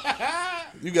toe.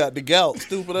 You got the gout,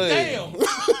 stupid ass. Damn.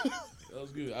 That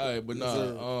was good. All right, but Yes,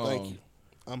 sir. nah. Thank you.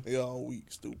 I'm here all week,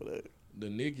 stupid ass. The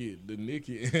Nicki Meg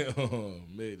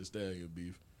Thee Stallion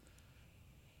beef.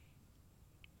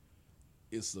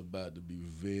 It's about to be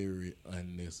very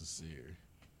unnecessary.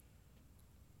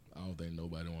 I don't think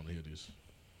nobody want to hear this.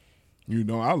 You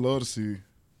know, I love to see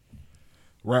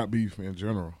rap beef in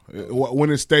general when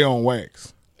it stay on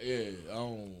wax. Yeah, I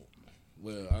don't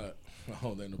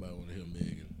think nobody want to hear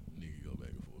Meg and Nicki go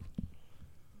back and forth.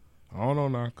 I don't know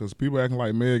now, because people acting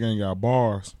like Meg ain't got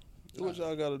bars. Do what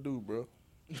y'all gotta do, bro.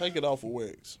 Take it off of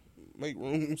wax. Make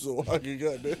room so I can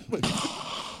got that.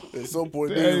 At some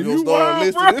point, Damn, niggas you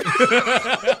gonna start wild,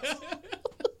 listening.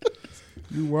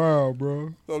 You wild,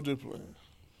 bro. I'm just playing.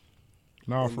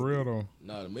 Nah, for real, though.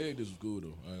 Nah, the Meg this was cool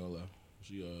though. I ain't gonna lie.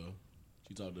 She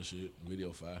talked that shit.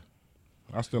 Video fire.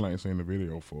 I still ain't seen the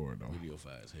video for it, though. Video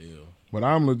fire as hell. But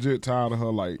I'm legit tired of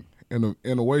her, like, in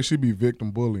a way she be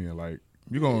victim bullying. Like,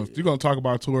 you gonna talk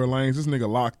about Tory Lanez, this nigga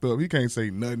locked up. He can't say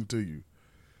nothing to you.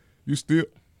 You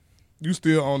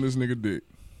still on this nigga dick.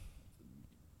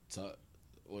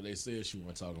 Well, they said she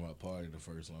wasn't talking about Party the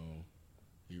first song.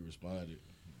 He responded.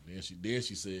 Then she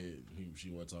said she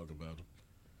wasn't talking about him.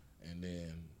 And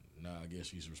then I guess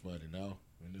she's responding now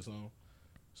in this song.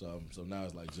 So now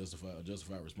it's like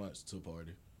justified response to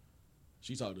Party.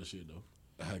 She talked that shit though.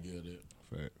 I get that.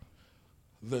 Fact.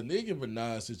 The Nicki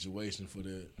Minaj situation for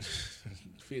that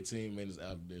 15 minutes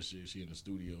out of that shit, she in the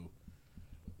studio.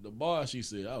 The bar she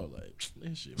said, I was like,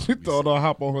 that shit. She thought I'd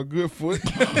hop on her good foot.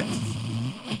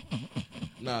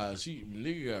 Nah,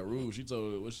 Nicki got rude. She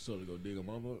told her to go dig her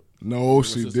mama up. No,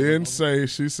 she didn't say.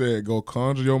 She said go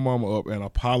conjure your mama up and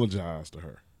apologize to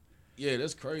her. Yeah,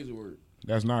 that's crazy work.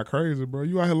 That's not crazy, bro.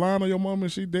 You out here lying on your mama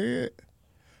and she dead?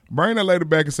 Bring that lady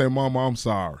back and say, Mama, I'm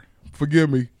sorry. Forgive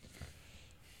me.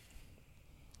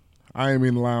 I ain't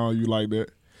mean to lie on you like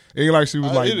that. It ain't like she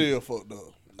was like, it is fucked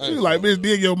up. she was like, bitch,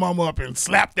 dig your mama up and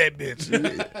slap that bitch.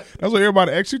 That's what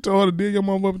everybody actually told her to dig your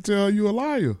mama up and tell her you a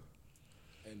liar.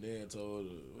 And then told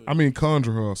her. I mean,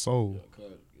 conjure her soul.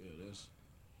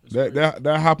 Yeah, that's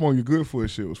That hop on your good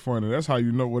foot shit was funny. That's how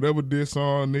you know whatever diss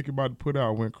song Nicki about to put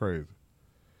out went crazy.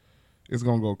 It's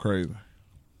gonna go crazy.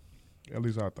 At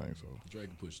least I think so. Drake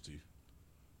and Pusha T.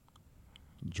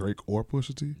 Drake or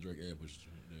Pusha T? Drake and Pusha T.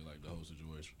 They like the whole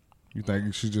situation. You think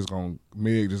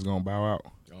Meg just gonna bow out?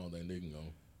 I don't think they can go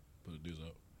put this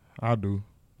up. I do.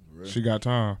 Really? She got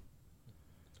time.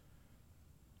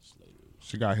 Slater.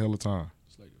 She got hella time.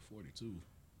 Slater 42.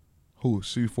 Who?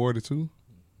 She 42?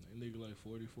 That nigga like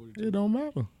 40, 42. It don't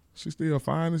matter. She still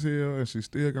fine as hell and she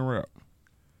still can rap.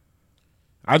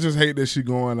 I just hate that she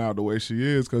going out the way she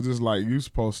is because it's like you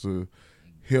supposed to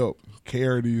help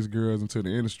carry these girls into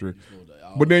the industry.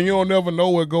 But then you don't never know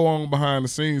what go on behind the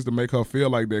scenes to make her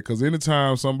feel like that. Because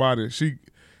anytime somebody,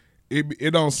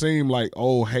 it don't seem like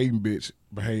old hating bitch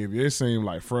behavior. It seems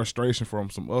like frustration from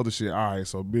some other shit. All right,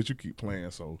 so bitch, you keep playing.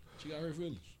 So she got her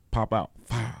feelings. Pop out.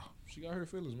 She got her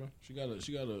feelings, man. She got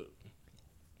a.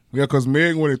 Yeah, because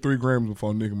Meg winning 3 Grammys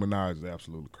before Nicki Minaj is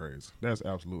absolutely crazy. That's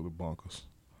absolutely bonkers.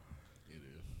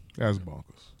 That's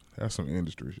bonkers. That's some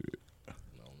industry shit. You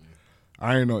know what I mean?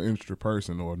 I ain't no industry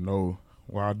person or know.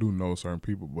 Well, I do know certain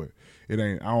people, but it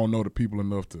ain't. I don't know the people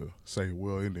enough to say.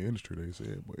 Well, in the industry, they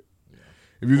said, but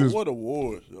if you But just what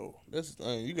awards though? That's the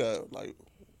thing. You got like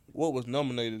what was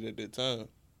nominated at that time.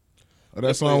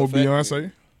 that song with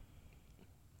Beyonce,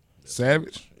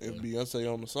 Savage. If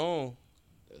Beyonce on the song,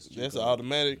 that's Chico.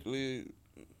 automatically,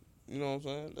 you know what I'm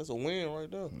saying? That's a win right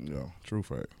there. Yeah, true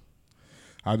fact.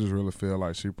 I just really feel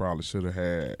like she probably should have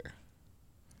had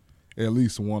at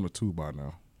least one or two by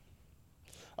now.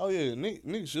 Oh yeah,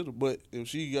 Nick should have. But if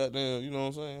she got down, you know what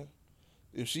I'm saying?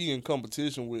 If she in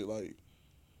competition with like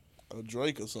a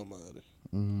Drake or somebody,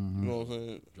 you know what I'm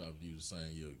saying? Dropping you the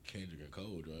same year Kendrick and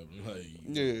Cole dropping. Like,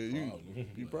 Yeah, problem.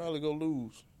 you probably gonna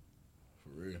lose, For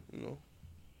real. you know.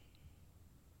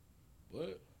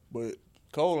 What? But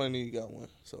Cole ain't even got one.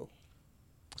 So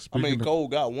Speaking of, Cole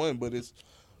got one, but it's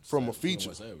from a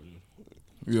feature. Savage.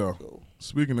 yeah. So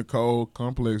Speaking of Cole,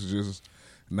 Complex just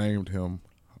named him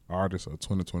Artist of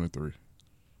 2023,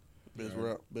 best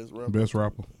rapper. best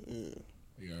rapper. Yeah,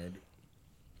 You earned it.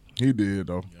 He did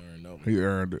though. You earned no. He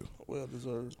earned it. well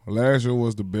deserved. Last year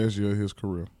was the best year of his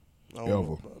career. I don't know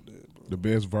Ever. about that, bro. The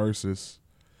best verses.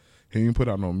 He didn't put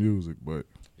out no music, but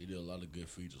He did a lot of good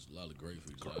features, a lot of great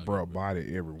features. I bro, agree,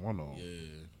 body every one of them.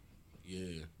 Yeah.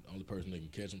 The only person that can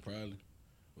catch him probably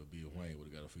would be if Wayne would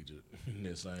have got a feature in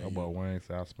that same How year. about Wayne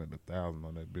said I spent $1,000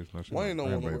 on that bitch? No shit. Wayne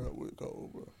don't want to Baby. rap with Cole,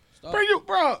 bro. Stop, Bring you,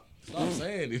 bro. stop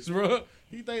saying this, bro.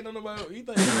 He think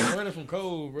he's running from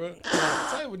Cole, bro. What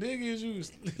type of nigga is you?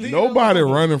 Leave Nobody him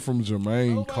alone. running from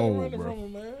Jermaine Nobody Cole, running bro. from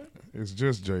him, man. It's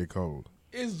just J. Cole.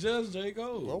 It's just J.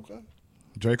 Cole. Okay.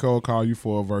 J. Cole call you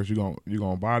for a verse. You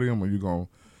gonna body him or you gonna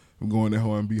go in there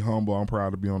and be humble? I'm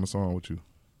proud to be on the song with you.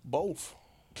 Both.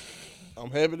 I'm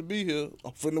happy to be here.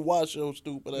 I'm finna watch your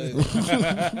stupid ass.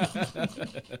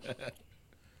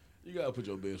 You gotta put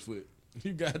your best foot.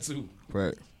 You got to.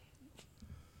 Fact.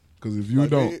 Because if you Like,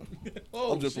 don't, man,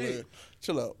 Oh I'm just shit. playing.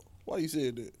 Chill out. Why you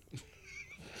said that?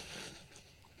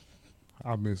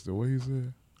 I missed it. What he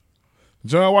said?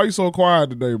 John, why you so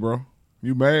quiet today, bro?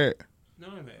 You mad? No,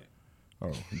 I'm mad.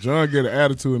 Oh, John get an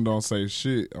attitude and don't say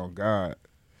shit on God.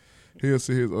 He'll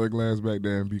sit his ugly ass back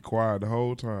there and be quiet the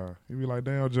whole time. He be like,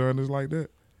 damn, John, it's like that.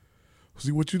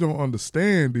 See, what you don't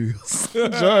understand is,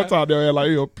 John talk there like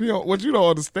he a pimp. What you don't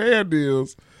understand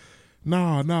is,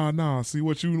 nah. See,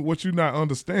 what you not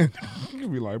understanding. You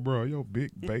be like, bro, yo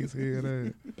big bass head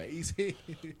ass. Base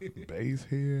hit. Bass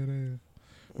head ass.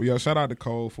 Well, yo, shout out to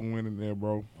Cole for winning there,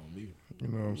 bro. On me. You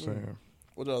know what I'm saying?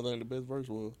 What y'all think the best verse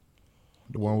was?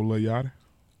 The one with Lil Yachty.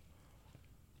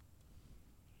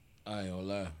 I ain't gonna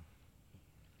lie.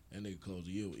 That nigga closed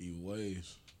the year with Evil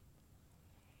Ways.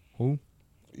 Who?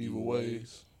 Evil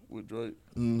Ways with Drake.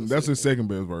 That's his second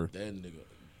best verse. That nigga,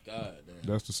 god damn.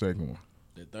 That's the second one.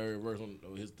 That third verse on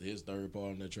his third part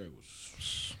on that track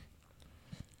was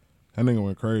That nigga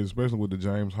went crazy, especially with the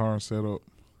James Harden setup.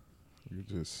 You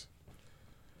just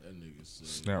that nigga said,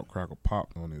 snap, crackle,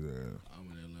 pop on his ass. I'm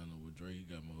in Atlanta with Drake.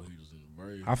 He got more heaters in the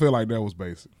brave. I feel like that was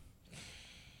basic.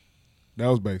 That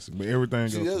was basic, but everything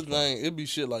See, else. that's was the fine. thing. It be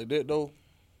shit like that though.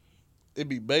 It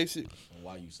be basic.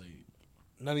 Why you say it?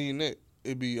 Not even that.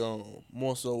 It be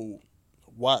more so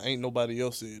why ain't nobody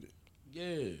else said it.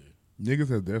 Yeah. Niggas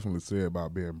have definitely said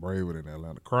about being braver than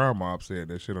Atlanta. Crime Mob said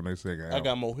that shit on their second album. I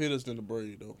got more hitters than the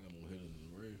Brave though. Got more heaters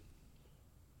in the brave.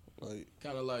 Like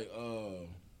Kind of like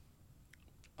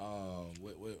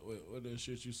what that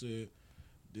shit you said?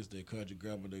 This that country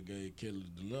grandma that gave Kelly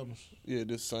the dilemmas. yeah,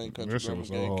 this same country That shit drama was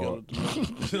so game hard.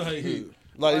 killer. Like,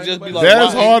 Like it just be That's like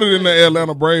That's why harder than the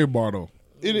Atlanta Brave bar though.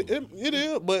 It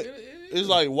is, but it's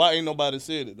like why ain't nobody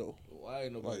said it though? why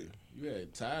ain't nobody? Like- You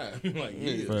had time. Like Yeah.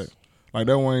 years. Fact. Like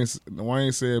that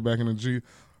Wayne said back in the G,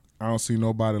 I don't see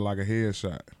nobody like a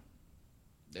headshot.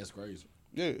 That's crazy.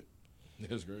 Yeah,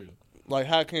 That's crazy. like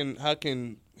how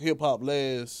can hip hop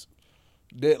last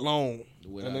that long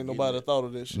Without and ain't getting nobody it. thought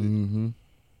of that shit? Mm-hmm.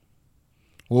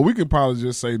 Well, we could probably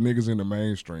just say niggas in the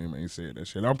mainstream ain't said that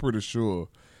shit. I'm pretty sure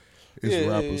it's Yeah,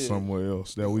 rappers yeah. somewhere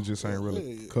else that we just ain't Yeah,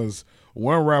 really. yeah. Because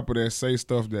one rapper that say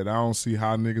stuff that I don't see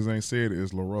how niggas ain't said it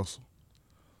is Lil Russell.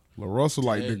 Lil Russell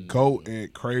like the Dang. GOAT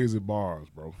at crazy bars,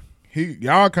 bro.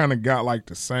 Y'all kind of got like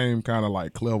the same kind of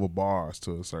like clever bars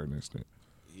to a certain extent.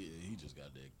 Yeah, he just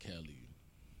got that Cali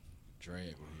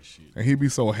drag on his shit. And he be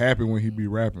so happy when he be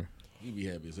rapping. He be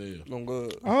happy as hell. I'm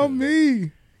good. Oh,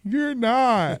 me. You're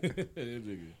not. That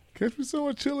nigga. Catch me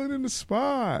someone chilling in the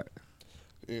spot.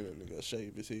 Yeah, that nigga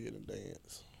shave his head and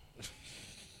dance.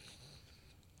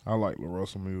 I like Lil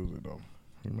Russell music, though.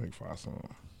 He make 5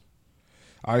 songs.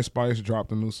 Ice Spice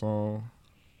dropped a new song.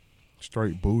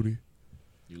 Straight Booty.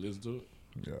 You listen to it?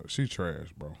 Yeah, she trash,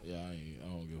 bro. Yeah, I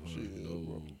don't give her Shit, no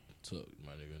bro. tuck,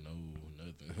 my nigga. No,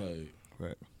 nothing. Like,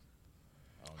 Right.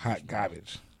 I don't Hot know.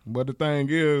 garbage. But the thing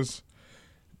is,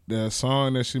 the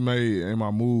song that she made, In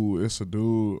My Mood, it's a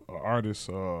dude, an artist,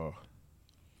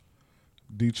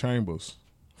 D Chambers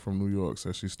from New York,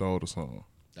 said she stole the song.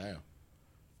 Damn.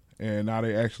 And now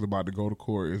they actually about to go to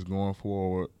court. It's going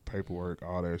forward, paperwork,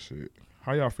 all that shit.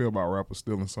 How y'all feel about rappers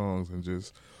stealing songs and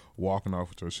just walking off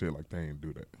with your shit like they ain't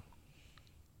do that?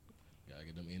 Gotta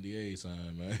get them NDA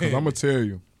signed, man. Because I'm going to tell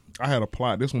you, I had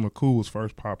applied. This when the Cool was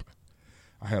first popping.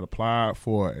 I had applied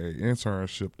for a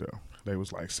internship there. They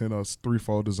was like, send us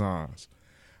 3-4 designs.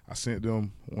 I sent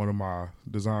them one of my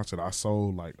designs that I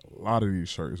sold, like a lot of these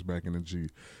shirts back in the G.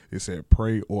 It said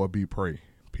pray or be pray.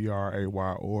 Pray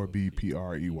or be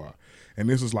prey. And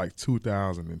this is like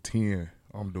 2010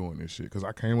 I'm doing this shit because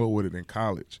I came up with it in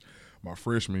college. My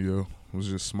freshman year was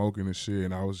just smoking and shit,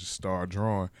 and I was just started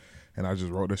drawing, and I just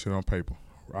wrote that shit on paper.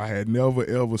 I had never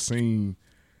ever seen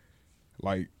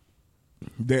like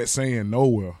that saying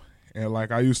nowhere. And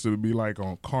like I used to be like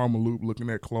on Karma Loop looking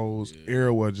at clothes.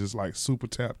 Era was just like super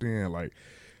tapped in, like,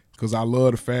 cause I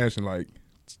love the fashion like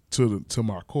to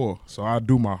my core. So I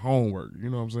do my homework. You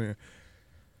know what I'm saying?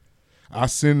 I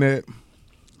send that,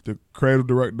 the creative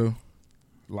director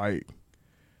like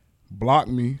blocked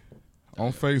me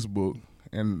on Facebook,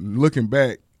 and looking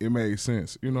back, it made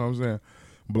sense. You know what I'm saying?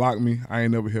 Blocked me. I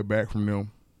ain't never hear back from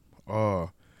them.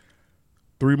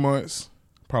 3 months.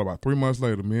 Probably about 3 months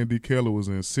later, me and D. Kelly was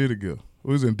in City Gear.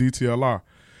 We was in DTLR.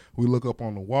 We look up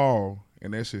on the wall,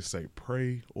 and that shit say,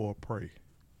 pray or pray.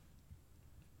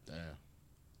 Damn.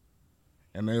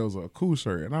 And there was a Cool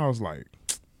shirt. And I was like,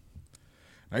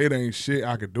 it ain't shit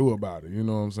I could do about it. You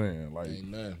know what I'm saying? Like, Ain't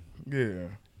nothing. yeah.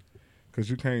 Because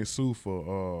you can't sue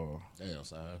for, Damn,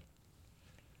 son.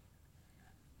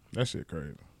 that shit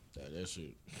crazy. That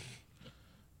shit.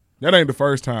 That ain't the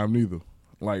first time neither.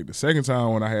 Like the second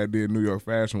time when I did New York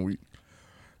Fashion Week,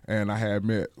 and I had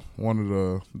met one of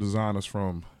the designers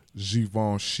from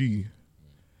Givenchy.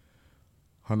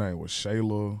 Her name was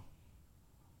Shayla.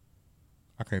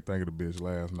 I can't think of the bitch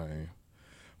last name.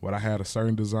 But I had a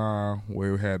certain design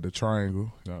where it had the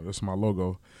triangle. You know, that's my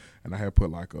logo. And I had put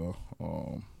like a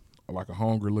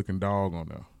hungry looking dog on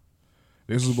there.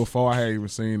 This was before I had even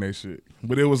seen that shit.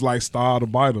 But it was like Star to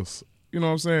bite us. You know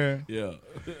what I'm saying? Yeah.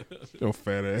 Yo,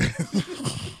 fat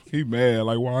ass. He mad,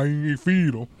 like, why you ain't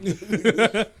feed him?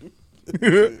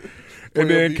 And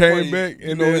then came back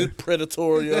and then his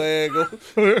predatory angle.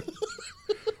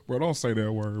 Bro, don't say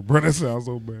that word, bro. That sounds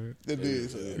so bad. That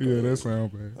did say that. Yeah, that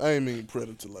sounds bad. I ain't mean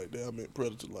predator like that. I meant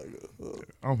predator like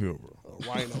I'm here, bro. a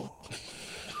rhino.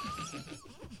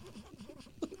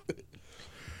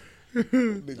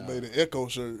 Nigga made an Echo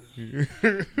shirt.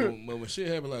 when shit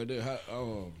happen like that,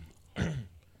 how,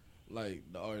 like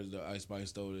the artist that Ice Spice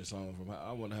stole this song from,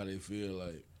 I wonder how they feel.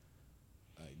 Like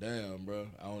damn, bro,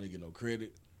 I don't even get no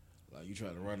credit. Like you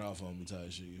trying to run off on me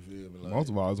type shit. You feel me? Like, Most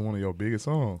of all, it's one of your biggest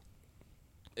songs.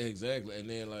 exactly. And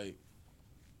then like,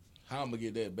 how I'm gonna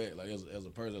get that back? Like as a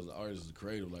person, as an artist, as a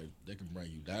creative, like they can bring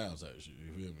you down type shit.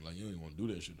 You feel me? Like you don't even want to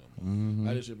do that shit no more. Mm-hmm.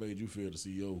 How this shit made you feel to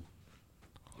see your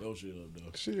shit up there?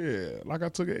 Shit, like I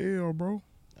took an L, bro.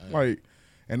 Damn. Like,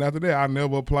 and after that, I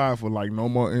never applied for like no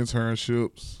more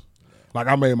internships. Like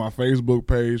I made my Facebook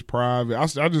page private. I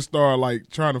just started like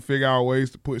trying to figure out ways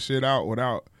to put shit out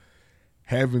without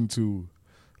having to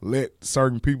let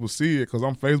certain people see it. Cause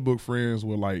I'm Facebook friends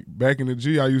with like back in the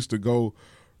G, I used to go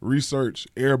research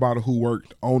everybody who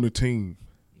worked on the team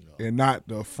and not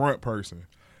the front person.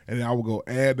 And then I would go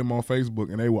add them on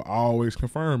Facebook and they would always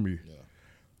confirm me. Yeah.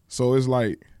 So it's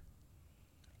like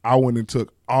I went and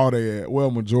took all they ad,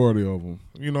 well, majority of them.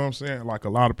 You know what I'm saying? Like a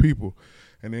lot of people.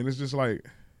 And then it's just like,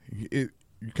 you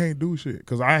can't do shit.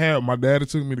 Because my daddy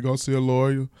took me to go see a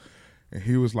lawyer. And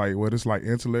he was like, well, it's like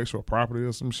intellectual property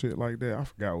or some shit like that. I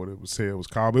forgot what it was said it was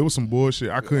called. But it was some bullshit.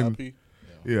 I couldn't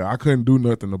do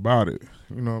nothing about it.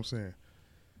 You know what I'm saying?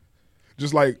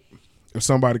 Just like if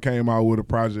somebody came out with a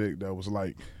project that was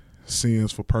like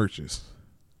sins for purchase.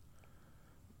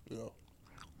 Yeah.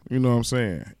 You know what I'm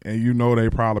saying? And you know they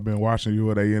probably been watching you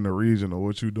or they in the region or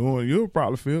what you doing. You'll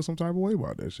probably feel some type of way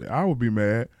about that shit. I would be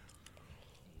mad.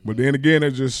 But then again,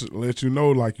 it just lets you know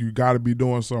like you got to be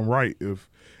doing something right. If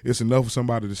it's enough for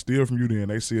somebody to steal from you, then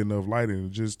they see enough light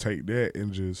and just take that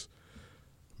and just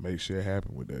make shit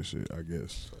happen with that shit, I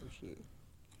guess.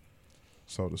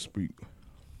 So to speak.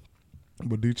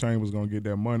 But D Chambers gonna get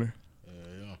that money.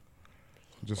 Yeah.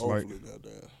 Just Hopefully, like,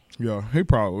 goddamn. yeah, he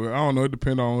probably. I don't know. It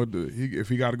depends on if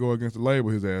he got to go against the label,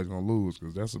 his ass gonna lose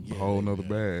because that's a whole nother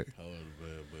bag. Whole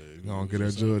nother bag, Gonna get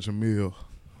that judge a meal,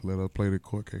 let her play the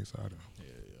court case out of him. Yeah.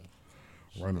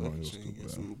 Running on your She ain't stupid get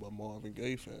ass. sued by Marvin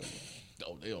Gaye family.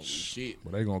 Oh, they don't do shit.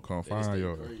 But they gonna come They find stay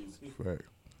your crazy. fact.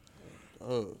 I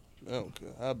don't care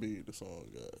how big the song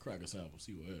got. Crack a sample,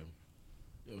 see what happens.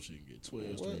 Yo, she can get 12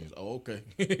 What? streams. Oh, okay.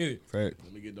 Fact.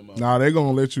 Let me get them out. Nah, they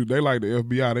gonna let you. They like the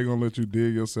FBI. They gonna let you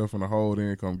dig yourself in a hole,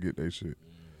 then come get they shit.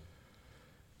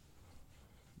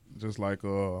 Just like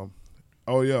oh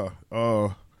yeah,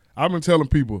 I've been telling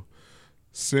people,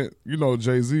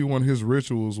 Jay-Z, one of his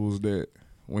rituals was that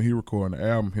when he recording the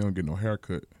album, he don't get no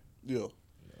haircut. Yeah.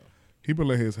 He been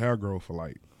letting his hair grow for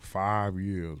like 5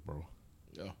 years, bro.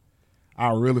 Yeah. I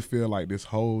really feel like this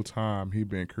whole time he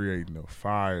been creating the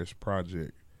fires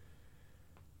project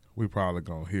we probably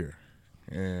gonna hear.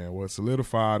 And what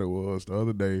solidified it was the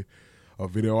other day, a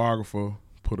videographer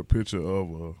put a picture of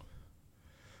a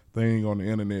thing on the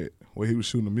internet where he was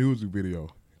shooting a music video.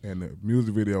 And the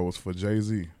music video was for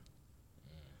Jay-Z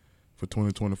for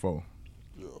 2024.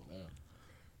 Yeah.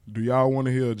 Do y'all want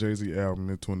to hear a Jay-Z album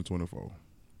in 2024?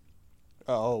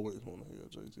 I always want to hear a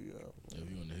Jay-Z album. If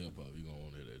you in the hip hop, you gonna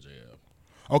want to hear that J album.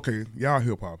 Okay, y'all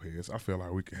hip-hop heads, I feel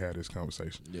like we could have this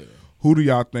conversation. Yeah. Who do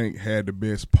y'all think had the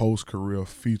best post-career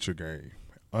feature game?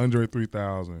 Andre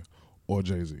 3000 or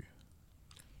Jay-Z?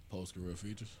 Post career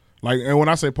features. Like, and when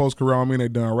I say post-career, I don't mean they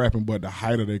done rapping, but the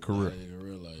height of their I career. ain't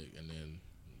real like, and then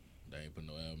they ain't put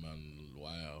no album out in a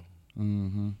while.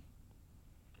 Mm-hmm.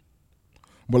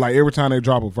 But like every time they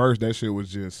drop a verse, that shit was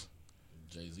just,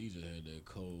 Jay-Z just had that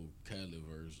cold Cali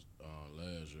verse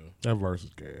last year. that verse is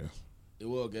gas. It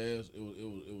was gas.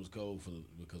 It was cold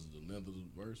because of the length of the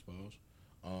verse. Pause.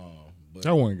 But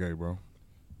That wasn't gay, bro.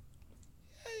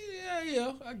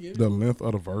 yeah, I get it. The length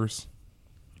of the verse.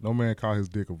 No man call his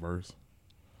dick a verse.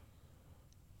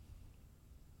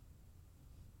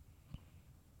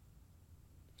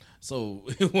 So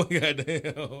one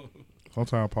goddamn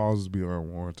Sometimes pauses be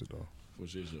unwarranted, though. for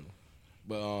shit show.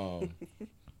 But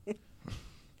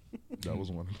That was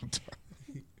one of the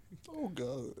times. Oh,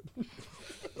 God.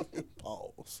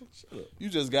 Pause. Shut up. You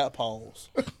just got pause.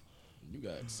 you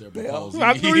got several Damn. pauses.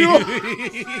 I knew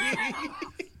you.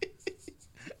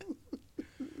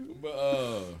 But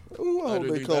Ooh, I hope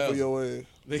they come for your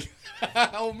ass.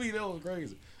 on me, that was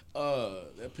crazy.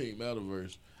 That Pink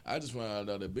Metaverse. I just found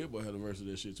out that Big Boy had a verse of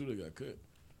that shit too. That got cut.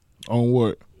 On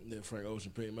what? That Frank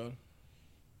Ocean Pink Metal.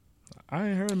 I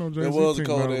ain't heard no Jay-Z. It was a Pink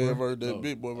cold Metal, ass bro. verse, that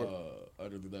big boy verse.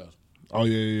 Under 3000. Oh,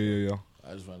 yeah.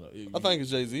 I just found out. I think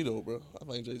it's Jay-Z, though, bro. I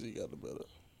think Jay-Z got the better.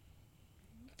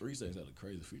 3 Stacks had a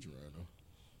crazy feature right now.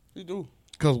 He do.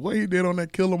 Because what he did on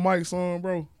that Killer Mike song,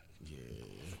 bro. Yeah.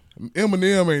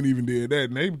 Eminem ain't even did that.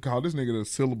 And they call this nigga the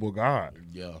syllable god.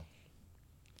 Yeah.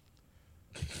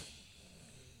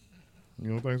 You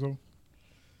don't think so?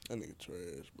 That nigga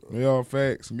trash, bro. Yeah,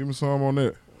 facts. Give me some on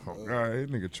that. Oh, God,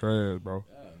 this nigga trash, bro.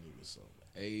 Y'all niggas some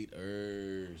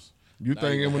haters. You Not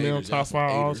think even Eminem haters, y'all top some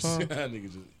 5 all haters. time? Y'all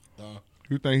niggas just,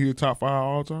 You think he top 5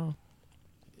 all time?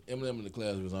 Eminem in the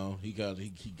class of his own. He got that.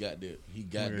 He got Look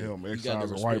at him that. He got that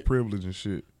exercising white respect. privilege and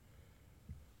shit.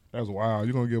 That's wild.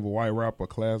 You gonna give a white rapper a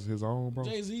class of his own, bro?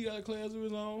 Jay-Z got a class of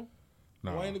his own.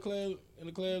 Nah. Wayne in the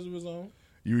class of his own.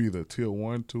 You either tier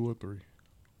 1, 2, or 3.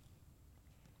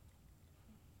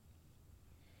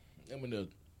 Eminem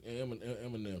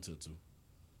to 2.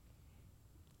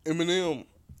 Eminem,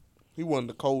 he wasn't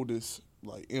the coldest,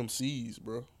 like, MCs,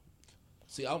 bro.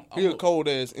 See, I'm He a cold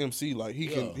ass MC. Like he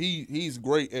can, Yeah. he's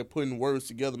great at putting words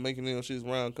together, making them shits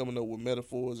around, coming up with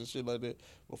metaphors and shit like that.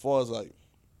 But as far as like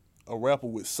a rapper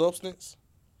with substance,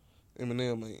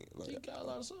 Eminem ain't he like. got a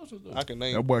lot of substance though. I can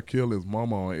name. That boy killed his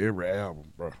mama on every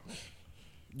album, bro.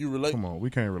 You relate? Come on, we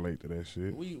can't relate to that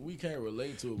shit. We can't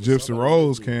relate to it. but Gypsy somebody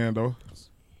Rose relate to it. can, though.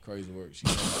 Crazy work. She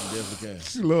definitely can.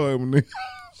 She love Eminem.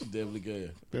 She definitely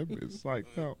can. That bitch like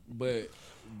out. But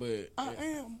I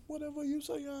am whatever you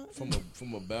say. I am.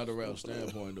 from a battle rap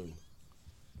standpoint though.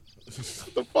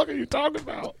 What the fuck are you talking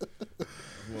about?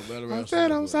 From a battle rap I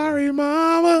said I'm standpoint, sorry,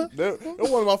 mama. That's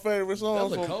one of my favorite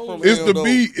songs That's a from, cold- from It's him, the though.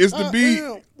 beat. It's the I beat.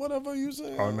 am whatever you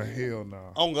say. Oh, the hell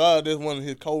no. On God, that's one of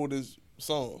his coldest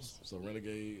songs. So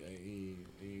Renegade He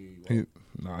didn't.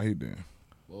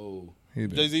 whoa. He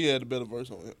didn't. Jay Z had the better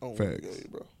verse on Facts.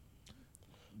 Renegade, bro.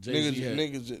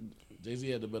 Niggas, Jay-Z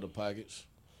had the better package.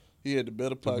 he had the better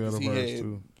The pockets. better He verse, had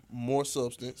too. more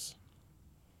substance.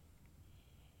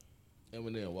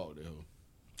 Eminem walked that hoe.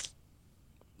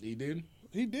 He didn't?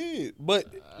 He did, but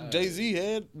Jay Z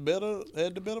had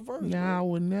the better verse. Now I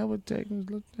would never take him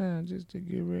little time just to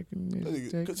get recognition.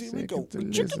 Take a 'Cause he second go, to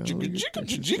chicka, listen. chicka, We get chicka,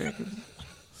 30 chicka.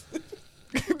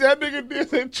 seconds. That nigga did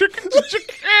that chicken.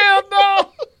 Hell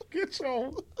no. Get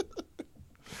your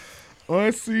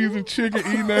unseasoned chicken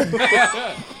eating that.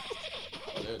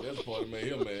 That's part Oh man,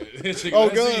 him mad. That shit Oh,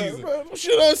 got God. seasoned. Bro,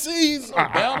 shit unseasoned.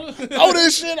 Powder? Throw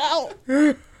this shit out.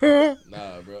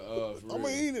 Nah, bro. For I'm going real.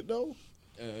 to eat it, though.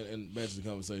 And back to the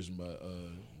conversation about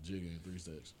jigging and 3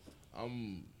 stacks.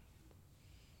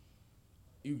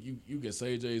 You can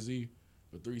say Jay-Z,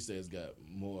 but 3 stacks got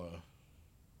more.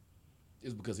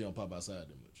 It's because he don't pop outside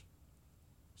that much.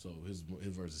 So his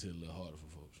verses hit a little harder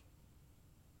for folks.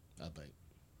 I think.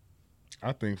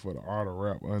 I think for the art of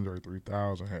rap, Andre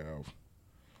 3000 have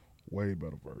way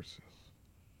better verses.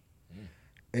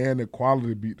 And the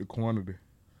quality beat the quantity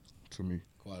to me.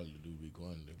 Quality do be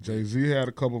quantity. Jay-Z had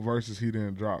a couple verses he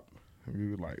didn't drop. And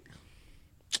we were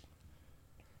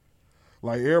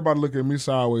like everybody look at me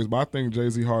sideways, but I think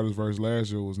Jay-Z hardest verse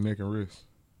last year was Neck and Wrist.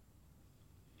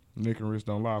 Neck and Wrist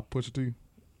Don't Lie. Pusha T.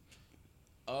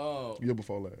 Oh. Year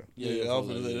before last. Yeah, I was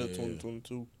going to say yeah, that yeah.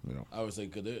 2022. Yeah. I would say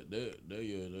because that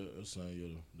year, that same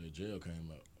year, that jail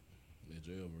came out. That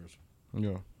jail verse.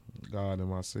 Yeah. God in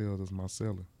my cells is my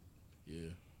cellar. Yeah.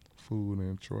 Food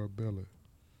in Troy Bella.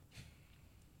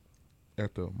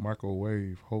 At the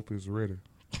microwave, hope is ready.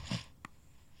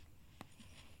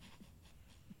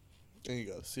 And he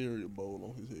got a cereal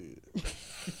bowl on his head.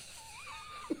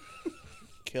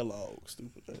 Kellogg,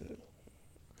 stupid ass.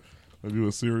 Are you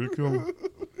a serial killer?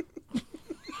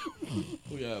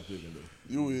 Who y'all picking though?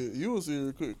 You a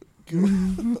serial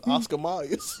killer. Oscar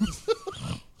Myers.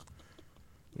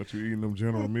 But you eating them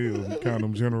General Mills. You count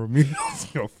them General Mills.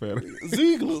 Yo, fat.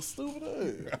 Ziegler, stupid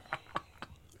ass.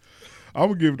 I'm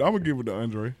gonna give it to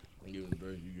Andre. I'm giving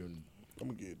Dre. You giving I'm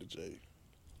going to give it to Jay.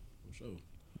 for sure.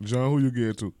 John, who you give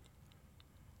it to?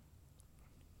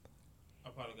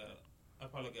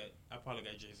 I probably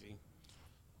got Jay-Z.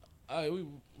 All right,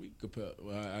 we compare.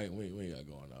 Well, we ain't got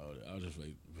going all that. I was just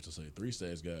like to say 3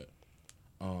 stacks got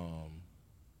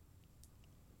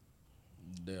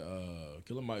the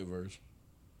Killer Mike verse.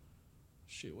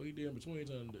 Shit, what he did in between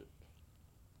time to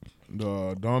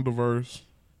The Donda verse.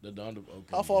 the Donda. Okay,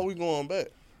 How far we going back?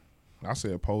 I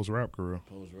said post rap career.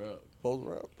 post rap, Post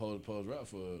rap. post rap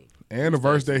for. And the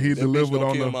verse that he That bitch delivered gonna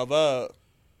on kill the my vibe.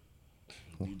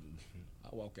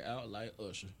 I walk it out like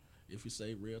Usher. If you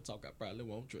say real talk, I probably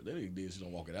won't trip. That nigga did. She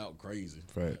don't walk it out crazy.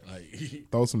 fact. Like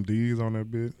Throw some D's on that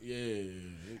bit. yeah.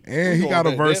 And We he going got a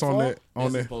back verse that on far? that on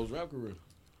That's his that. post rap career.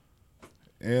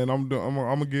 And I'm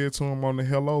gonna give it to him on the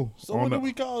Hello. So on what the, do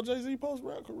we call Jay-Z post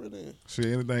rap career then? shit,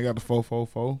 anything got the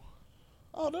 444.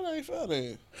 Oh, that ain't fair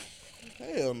then.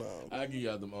 Hell no. I give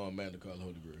y'all them Magna Carta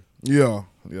Holy Grail. Yeah.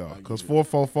 I Because agree.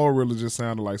 444 really just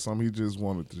sounded like something he just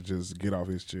wanted to just get off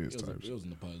his chest type It shit. was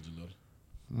an apology letter.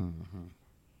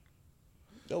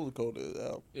 That was a cold ass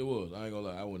album. It was. I ain't gonna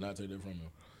lie. I would not take that from him.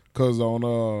 Cause on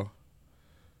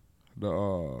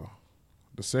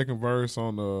the second verse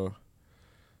on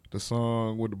the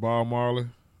song with the Bob Marley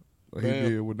he Bam.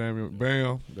 did with Damian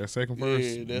Bam, that second verse.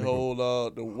 Yeah, that nigga, whole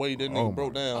the way that nigga Oh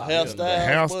broke my down God. hairstyle. the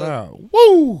but- hairstyle.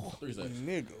 Woo! 3 stacks.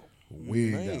 Nigga.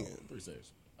 Wig Man. out. 3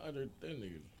 stacks. I did that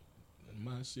nigga.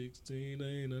 My 16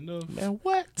 ain't enough. Man,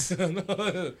 what? Man, you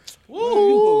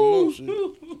pulling up shit.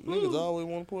 Niggas always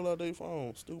want to pull out their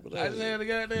phone. Stupid I ass. just had to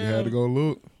goddamn. You had to go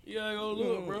look. Yeah, go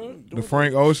look, bro. The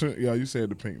Frank Ocean. Yeah, you said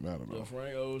the Pink Matter The though.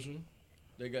 Frank Ocean.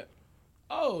 They got.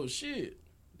 Oh shit!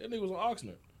 That nigga was on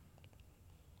Oxnard.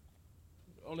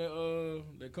 On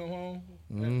that come home.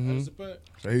 Mhm. Pack.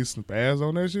 So he spazzed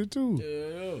on that shit too.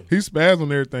 Yeah. He spazzed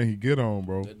on everything he get on,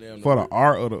 bro. That damn For the nigga-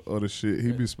 art of the shit,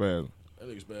 he be spazzing. That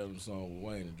nigga spelled on the song with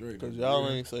Wayne and Drake. Because y'all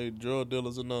ain't say drug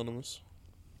dealers anonymous.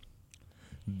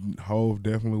 Hove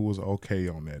definitely was okay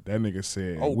on that. That nigga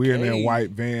said, "We in that Okay.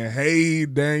 white van. Hey,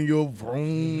 Daniel,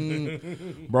 vroom.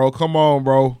 Bro, come on,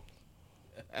 bro.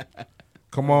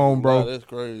 Come on, Nah, bro. that's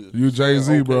crazy. You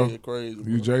Jay-Z, Okay, bro. it's crazy,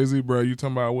 bro. You Jay-Z, bro. You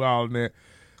talking about we all in that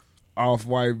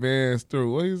off-white vans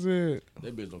through. What he said?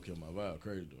 That bitch don't kill my vibe.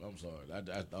 Crazy. I'm sorry. I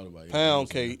thought about it. Pound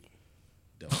cake.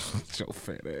 Your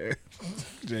fat ass.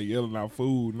 Jay yelling out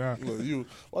food now. Look, you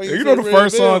You say know the Red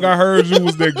first song Velvet? I heard you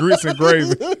was that grits and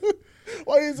gravy.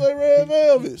 Why you say Red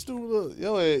Velvet? Stupid.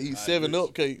 Yo, ass eat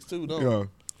 7-Up cakes too, don't you? Yeah,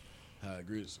 High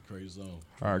grits, crazy song.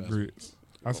 hot grits.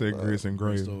 I said grits and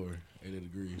Great gravy. story. 80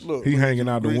 degrees. Look, He hanging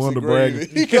out the grits and window gravy.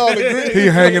 bragging. He called it grits. He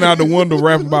hanging out the window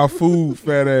rapping about food,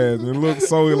 fat ass, and look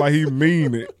so like he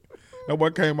mean it. That boy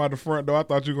came out the front door. I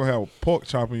thought you gonna have a pork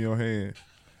chop in your hand,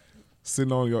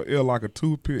 sitting on your ear like a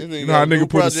toothpick. This nigga You know how a got a new nigga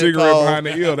put a project cigarette called- behind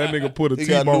the ear? That nigga put a He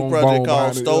got a new T-bone project bone called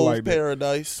behind the ear Stove like that.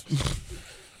 Paradise.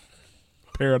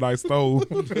 Paradise Stove.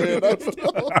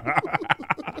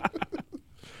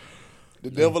 The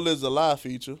Devil is a Lie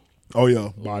feature. Oh yeah,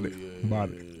 body, yeah,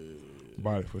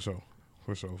 body for sure,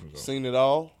 for sure. Seen it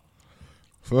all.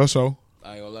 For sure.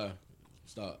 I ain't gonna lie.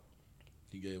 Stop.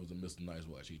 He gave us a Mr. Nice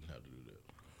watch. He didn't have to do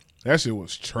that. That shit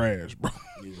was trash, bro.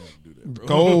 You don't have to do that, bro.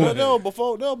 Cold. But that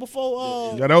was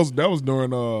before. Yeah, that was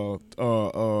during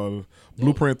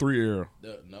Blueprint 3 era.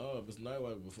 No, if it's Night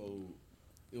Wife before,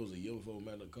 it was a year before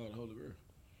Magna Carta Holy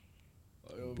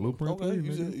Grail. Blueprint Okay, 3,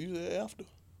 you nigga. said after.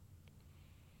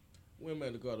 When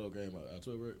Magna Carta came out,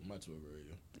 my 12th grade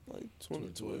year. Like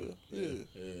 2012. 2012.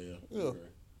 Yeah. Yeah.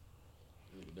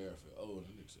 Nigga there felt old.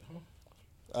 And nigga said, huh?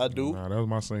 I do. Nah, that was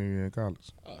my senior year in college.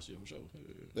 Ah, shit, for sure.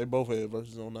 Yeah. They both had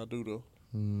verses on I do though.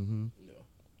 Mm-hmm. Yeah.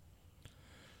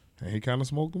 And he kind of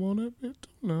smoked him on that bit too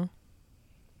now.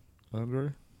 Andre?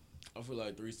 I feel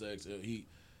like 3 Stacks. He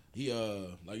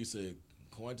like you said,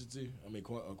 quantity. I mean,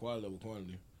 quality over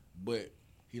quantity, but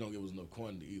he don't give us enough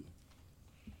quantity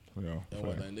either. Yeah. That's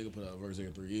one thing. Nigga put out a verse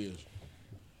every 3 years.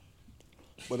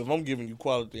 But if I'm giving you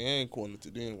quality and quantity,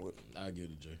 then what? I get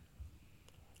it, Jay.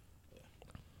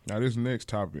 Now this next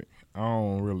topic, I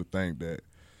don't really think that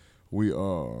we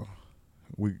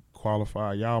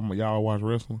qualify. Y'all watch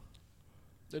wrestling?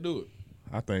 They do it.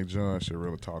 I think John should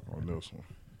really talk on this one.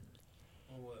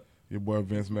 On what? Your boy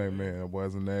Vince McMahon, that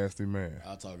boy's a nasty man.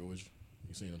 I'll talk it with you.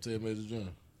 You seen him 10 minutes, John?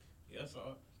 Yes, sir.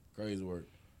 Crazy work.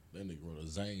 That nigga wrote a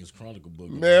Zane's Chronicle book.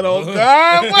 Man, oh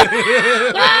God!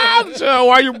 John,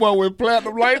 why you boy with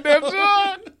platinum like that,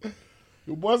 John?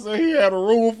 Your boy said he had a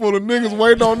room full of niggas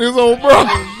waiting on his old brother.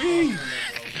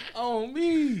 On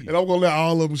me. And I'm gonna let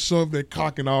all of them shove their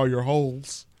cock in all your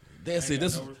holes. That's it.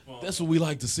 Ain't got no response. That's what we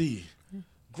like to see.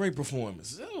 Great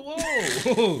performance.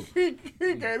 Whoa. He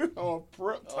gave it on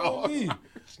prep On talk. me.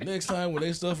 Next time when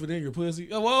they stuff it in your pussy,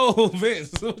 whoa,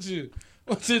 Vince, what you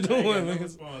I doing, ain't got no man?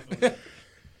 response on that.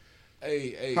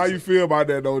 Hey, How you feel about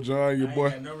that though, John? Your I boy.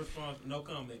 ain't got no response, no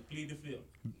comment. Plead the fifth.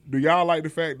 Do y'all like the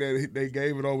fact that they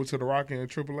gave it over to The Rock and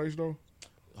Triple H though?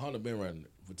 Hunter been running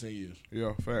it for 10 years.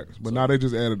 Yeah, facts. But now they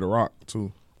just added The Rock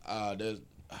too. I ain't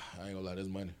gonna lie, there's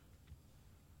money.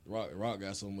 Rock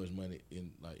got so much money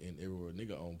in everywhere.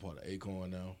 Nigga own part of Acorn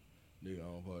now. Nigga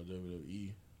own part of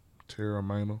WWE. Terra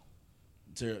Mano,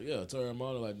 Terry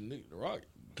Mono, like the Rock,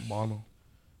 Mono.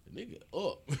 the nigga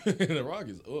up. The Rock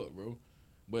is up, bro.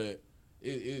 But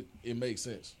it makes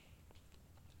sense.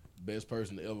 Best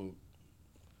person to ever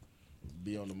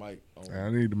be on the mic. I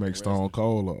need to make Stone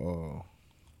Cold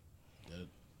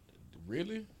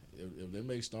Really? If they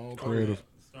make Stone Cold, Creative.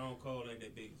 Stone Cold ain't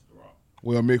that big as The Rock.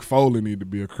 well, Mick Foley need to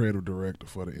be a creative director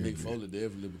for the Mick NBA. Foley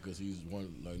definitely, because he's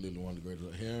literally one of the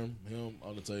greatest. Him,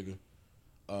 Undertaker.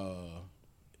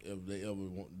 If they ever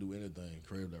want to do anything,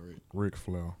 creative direct. Ric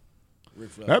Flair. Ric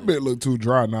Flair. That bit look too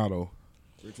dry now though.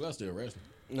 Ric Flair still wrestling.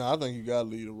 No, I think you gotta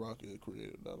leave The Rock as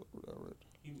creative director.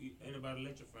 Ain't nobody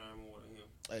electrifying more than him.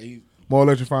 Hey, he More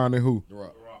electrifying than who? The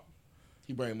Rock. The Rock.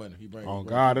 He bring money. He bring. Oh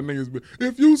God, that niggas be.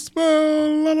 If you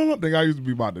smell, la la la. Think I used to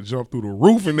be about to jump through the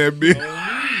roof in that bitch.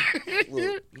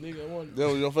 Nigga, I want. That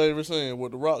was your favorite saying,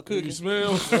 what The Rock You cooking?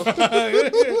 smell? Yes,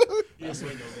 we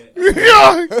know that.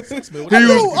 Yeah.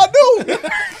 I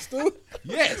do.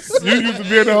 Yes. You used to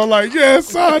be in there like,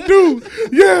 yes, I do.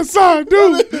 Yes, I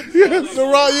do. Yes. The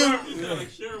Rock, you. You sound like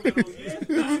Sherman on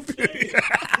Yes,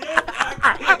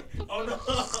 I can. Oh, no.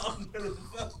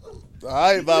 All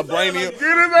right, vibranium. Get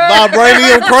it out.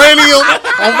 Vibranium cranium.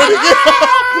 I'm finna get.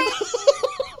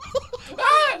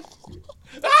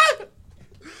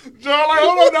 John, like,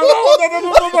 hold on, no.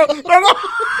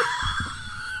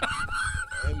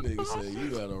 That nigga said you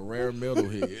got a rare metal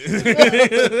head.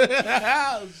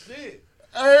 Oh shit.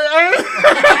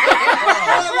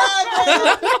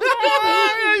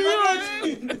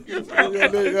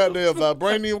 Goddamn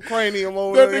vibranium cranium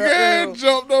over That there. nigga head goddamn.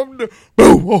 jumped up.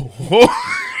 Boom. Oh, oh.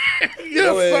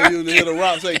 Your Yes, ass used to hear The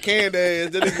Rock say candy ass.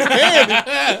 That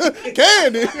nigga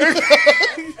candy.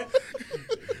 Candy.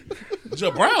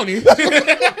 Jabrownie.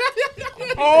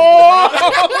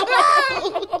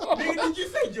 Nigga, did you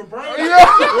say Jabroni?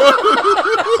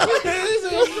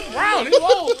 Brownie.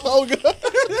 Whoa. Oh, God.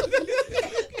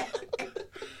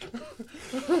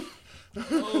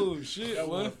 Oh shit. That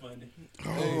was What? funny.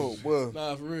 Oh, boy.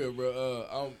 Nah, for real, bro.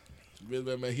 I'm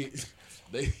really man.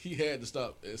 He had to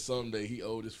stop at some day. He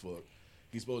old as fuck.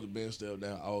 He's supposed to bench step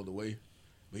down all the way,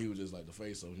 but he was just like the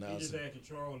face. So now, He just had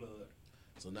control of it.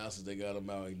 since they got him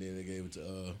out, and then they gave it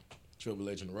to Triple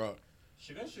H and The Rock.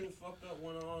 Shit, that shit was fucked up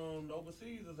when the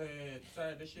overseas had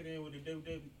tied that shit in with the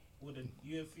WWE, with the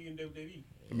UFC and WWE.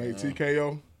 Make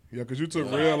TKO. Yeah, because you took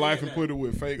Yeah. real life and put it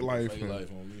with fake life. Fake life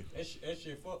on me. That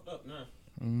shit fucked up now.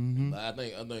 Mm-hmm. I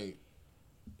think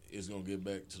it's gonna get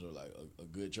back to a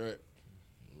good track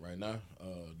right now.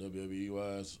 WWE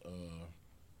wise,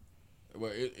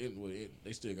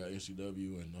 they still got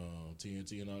NCW and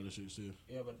TNT and all this shit still.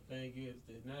 Yeah, but the thing is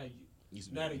that now Used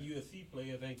to now the be- UFC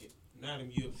players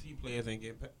ain't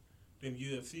getting them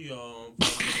UFC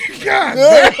God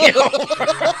damn.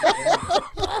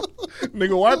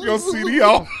 Nigga, wipe your CD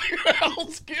off. I'm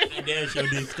scared. that damn show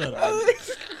did stutter.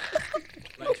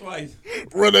 Like twice.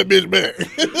 Run that bitch back.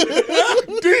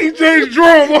 DJ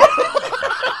Drama.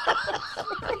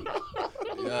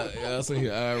 Yeah, I seen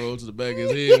his eye roll to the back of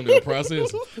his head in the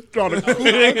process. Drop the I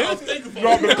was thinking for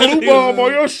drop the clue bomb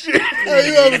on your shit. Hey,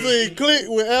 you ever seen Click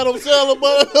with Adam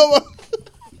Sandler?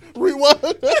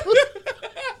 Rewind.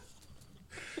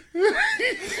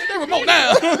 That remote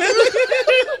now.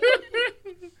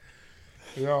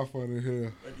 Y'all funny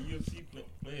here. Like the UFC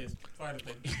players, fighters,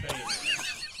 they fast.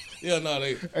 Yeah, no,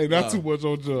 they. Hey, not too much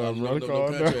on John, bro. The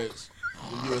Calm down. contracts,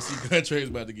 the UFC contracts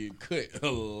about to get cut a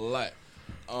lot.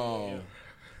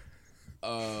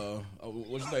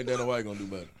 What you think Dana White gonna do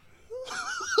about it?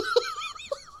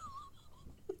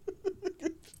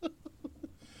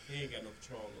 He ain't got no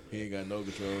control over He ain't got no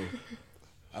control.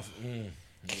 He ain't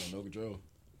got no control.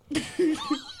 You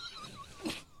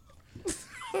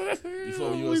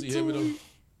fuck with UFC heavy though?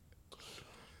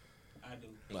 I do.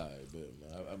 Nah, but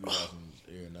I be watching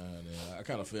every now and then. I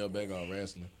kind of fell back on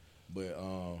wrestling, but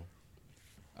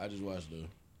I just watched the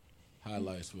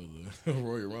highlights for the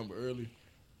Royal Rumble early,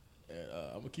 and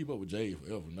I'm gonna keep up with Jade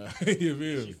forever now. You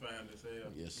feel She me? fine as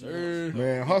hell. Yes, sir.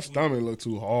 Man, her stomach look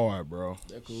too hard, bro.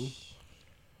 That cool.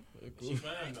 That She cool.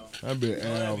 fine though. That bit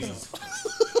abs.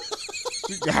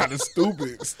 She got the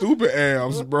stupid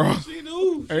abs, bro. She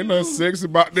do. Ain't nothing sexy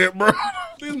about that, bro.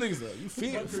 These niggas like, you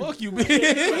fit? Fuck you, Like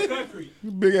bitch. concrete.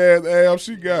 Big ass abs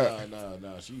she got.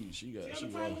 Nah. She got. She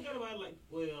Tiana wrong. Taylor got about like,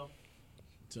 well,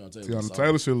 Tiana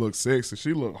Taylor shit look sexy.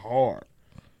 She look hard.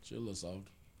 She a little soft.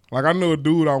 Like, I knew a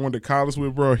dude I went to college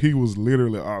with, bro. He was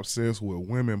literally obsessed with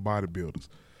women bodybuilders.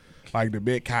 Like the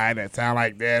big kind that sound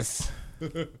like this.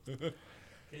 can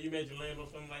you imagine laying on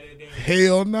something like that? Damn.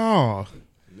 Hell no.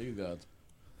 Niggas got.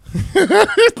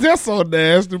 That's so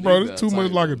nasty, bro. Niggas It's too got much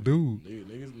tight, like a bro. dude.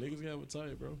 Niggas got a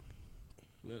tight, bro.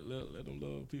 Let them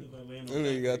love people. Like laying on And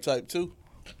then you got type 2.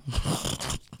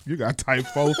 You got type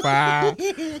 4, 5,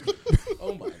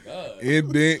 Oh my god.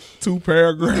 indent, 2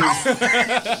 paragraphs.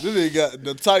 This nigga got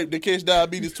the type that catch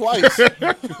diabetes twice.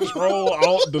 Control,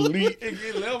 alt, delete. It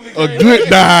get level A good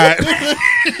diet.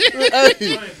 Hey,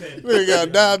 Taylor. nigga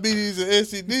got diabetes and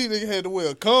STD. Nigga had to wear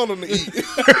a condom to eat.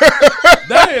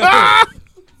 Damn.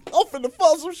 I'm finna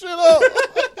fuck some shit up.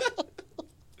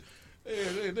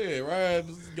 Hey, Ryan,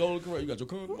 this is golden correct. You got your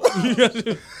condom?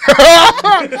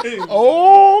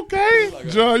 Okay.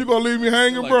 John, you gonna leave me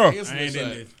hanging, bro? I ain't in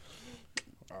this.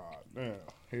 Damn.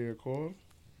 Headquarters.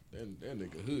 That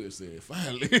nigga Hood said,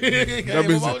 finally. That Came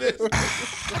bitch about this.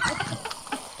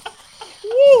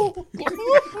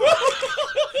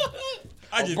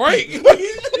 I just Break.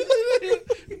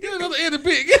 Get another Eddie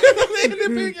Pick. Get another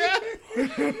Eddie Pick, guy.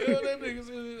 That nigga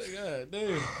said, God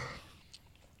damn.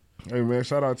 Hey, man,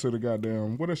 shout out to the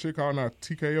goddamn, what that shit called now?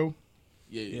 TKO?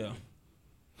 Yeah.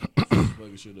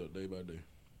 Fucking shit up day by day.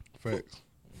 Facts.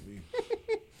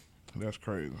 That's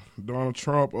crazy. Donald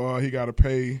Trump, he got to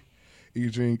pay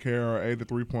Eugene Carroll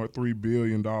 $83.3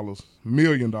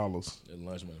 million That's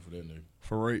lunch money for that nigga.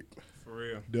 for rape, for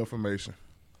real. defamation.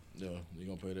 Yeah, you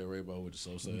gonna pay that rape out with the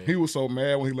so sad. He was so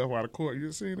mad when he left out of court.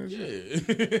 You seen that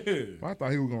shit? Yeah. I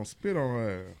thought he was going to spit on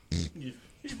her ass.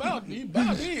 He about did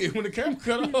when the camera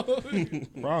cut off.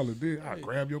 Probably did. I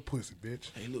grab your pussy, bitch.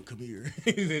 Hey, look, come here.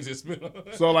 He didn't just spit on.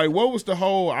 So, like, what was the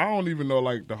whole, I don't even know,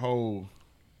 like, the whole.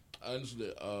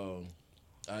 Honestly,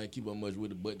 I ain't keep up much with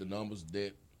it, but the numbers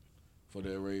that for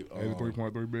that rape,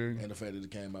 83.3 billion. and the fact that it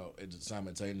came out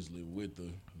simultaneously with the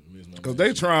Because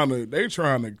they trying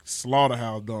to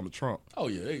slaughterhouse Donald Trump. Oh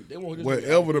yeah, they want this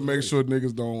Whatever nigga to out. make sure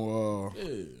niggas don't.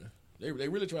 Yeah, they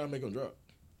really trying to make him drop.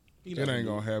 He It not ain't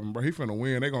gonna happen, bro. He finna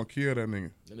win. They gonna kill that nigga.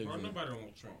 That nigga Bro, finna- nobody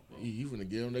want Trump, bro. he finna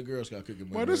give him that Girl Scout cookie.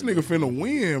 Bro, this nigga finna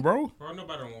win, bro. Bro,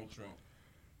 nobody want Trump.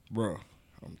 Bro,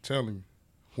 I'm telling you.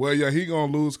 Well, yeah, he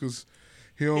gonna lose because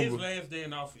he His don't. last day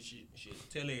in office, shit,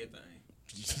 tell everything.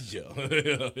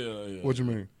 yeah. What you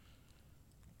mean?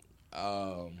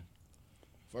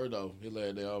 First off, his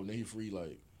last day off, then he free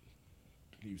like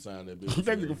he signed that bitch.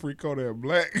 That nigga free Kodak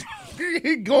Black.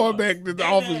 He going back to the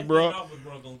office, bro. Office,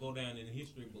 bro, gonna go down in the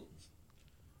history books.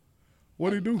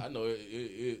 What he do? I know it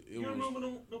You was. remember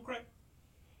no crack?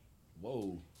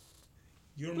 Whoa.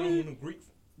 You remember when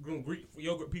the Greek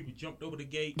yogurt people jumped over the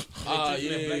gate? Ah, They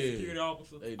took that black yeah. security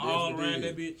officer They all definitely around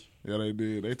did. that bitch. Yeah, they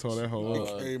did. They tore that whole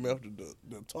up. Came after the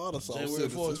tartar sauce. January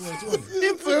 4th, citizens. 2020.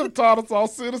 He said tartar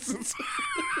sauce citizens.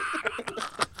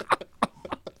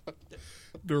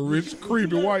 The rich,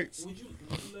 creepy whites. Would you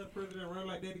let a president run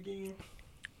like that again?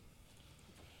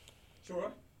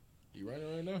 Sure. You right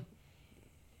now?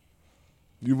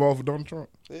 You vote for Donald Trump?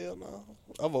 Hell no.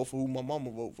 I vote for who my mama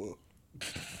vote for.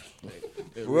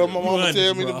 Yeah, Well, my mama honest,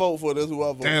 tell me to bro. vote for. That's who I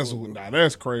vote That's for.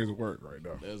 that's crazy work right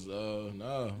there. That's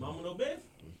nah. Mama no best.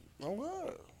 Oh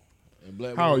God. And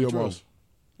black How old women we your mom? trust.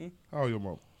 How old your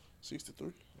mom?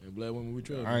 63. And black women we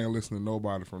trust. I ain't listening to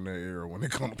nobody from that era when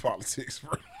it come to politics,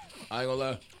 bro. I ain't gonna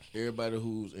lie. Everybody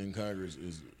who's in Congress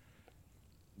is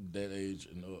that age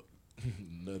and up.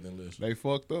 Nothing less. They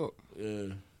fucked up.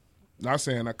 Yeah. Not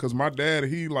saying that because my dad,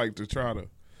 he like to try to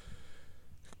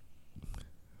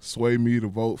sway me to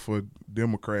vote for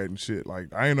Democrat and shit. Like,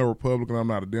 I ain't no Republican. I'm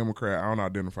not a Democrat. I don't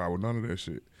identify with none of that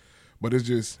shit. But it's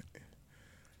just,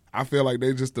 I feel like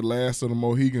they just the last of the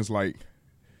Mohegans. Like,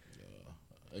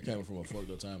 They came from a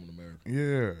fucked up time in America.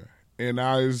 yeah. And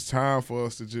now it's time for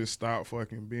us to just stop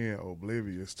fucking being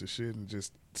oblivious to shit and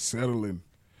just settling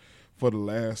for the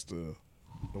last of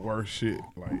the worst shit.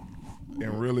 Like,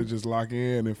 and really just lock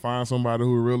in and find somebody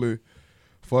who really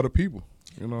for the people.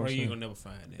 You know what Bro, I'm you ain't saying? gonna never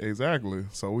find that. Exactly.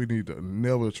 So we need to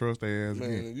never trust their ass Man,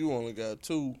 again. if you only got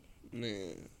two,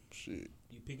 man, shit.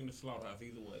 You picking the slaughterhouse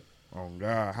either way. Oh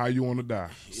God, how you want to die?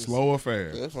 Slow or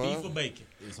fast? That's Beef or fine. bacon?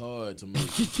 It's hard to make.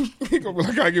 He gonna be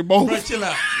like, I get both. Bro, chill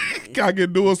out. I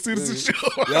get dual citizenship.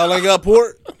 Y'all ain't got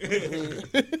pork?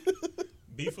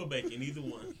 Beef or bacon? Either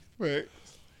one. Right.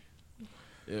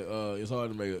 It's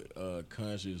hard to make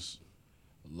conscious,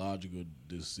 logical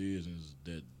decisions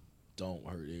that don't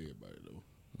hurt everybody though.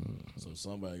 So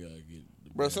somebody gotta get. The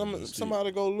Bro, ball and stick.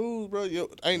 somebody go lose, bro. Yo,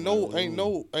 ain't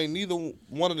neither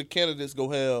one of the candidates go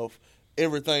have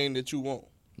everything that you want.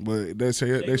 But they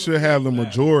should have the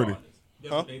majority.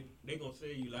 Huh? They gonna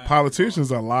say you lied.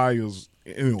 Politicians are liars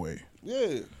anyway.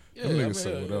 Yeah. Yeah, Them I niggas mean,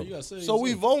 say hell, whatever. you gotta say So we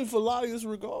yourself. voting for liars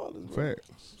regardless, bro. Fact.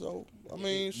 So I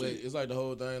mean, But shit. it's like the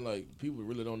whole thing. Like people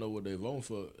really don't know what they voting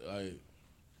for. Like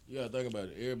you gotta think about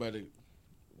it. Everybody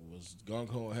was gung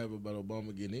ho happy about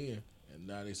Obama getting in, and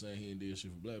now they saying he ain't did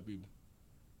shit for black people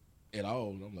at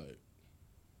all. And I'm like,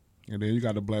 And then you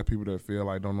got the black people that feel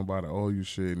like don't nobody owe you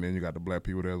shit, and then you got the black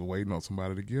people that's waiting on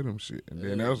somebody to give them shit, and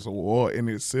then Yeah. that's a war in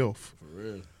itself. for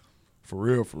real. For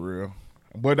real, for real.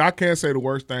 But I can't say the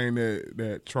worst thing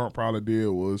that Trump probably did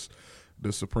was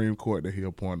the Supreme Court that he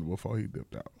appointed before he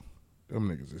dipped out. Them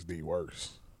niggas is the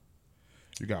worst.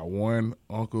 You got one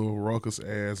Uncle Ruckus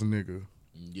ass nigga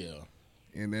Yeah.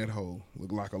 in that hole,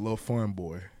 look like a little fun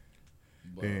boy,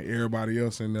 But, and everybody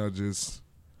else in there just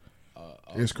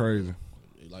it's crazy.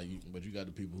 But you got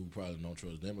the people who probably don't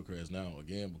trust Democrats now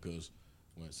again because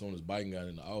as soon as Biden got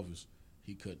into office,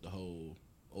 he cut the whole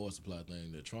oil supply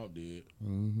thing that Trump did,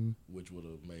 which would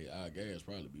have made our gas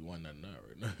probably be $1.99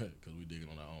 right now because we digging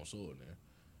on our own soil now.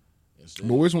 Instead,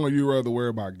 But which one you rather worry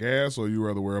about, gas, or you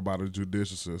rather worry about a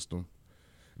judicial system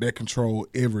that control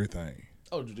everything?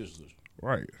 oh, judicial system.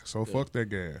 Right. So fuck that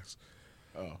gas.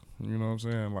 Oh, You know what I'm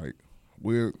saying? Like,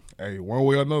 one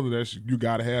way or another, you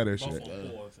gotta have that Both shit. of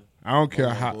them poison. I don't care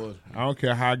Both how boys.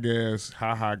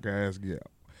 how high gas get.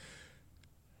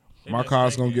 They My just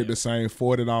car's straight gonna get gas. the same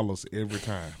 $40 every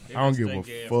time. They I don't just give a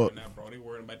straight gas fuck. right now, bro. They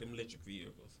worrying about them electric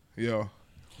vehicles. Yeah,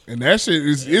 and that shit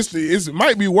it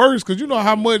might be worse because you know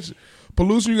how much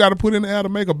pollution you got to put in the air to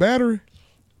make a battery.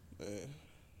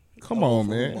 Come on,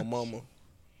 My man. mama.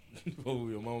 oh,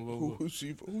 your mama vote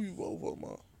for? Who you vote for,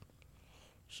 ma?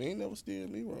 She ain't never steered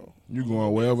me wrong. You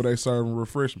going wherever they serving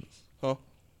refreshments? Huh?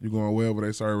 You going wherever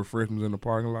they serve refreshments in the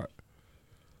parking lot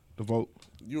to vote?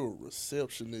 You're a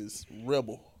receptionist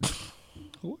rebel.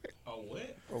 What? Oh,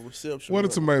 what? A reception. Where the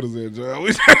rebel. tomatoes at, John?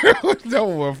 That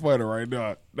one was funny right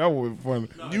now. That one was funny.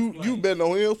 No, You explain. betting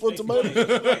on him for Explain. tomatoes?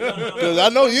 No. Because I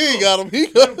know you ain't got them. He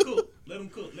Let got them cook. Let them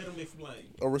cook. Let them explain.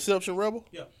 a reception rebel.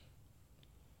 Yeah.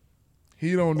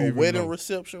 He don't A even wedding know.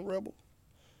 reception rebel.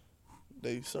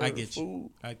 They serve I get you.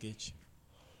 food. I get you.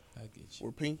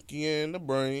 We're pinky in the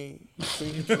brain.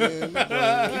 Pinky in the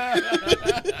brain.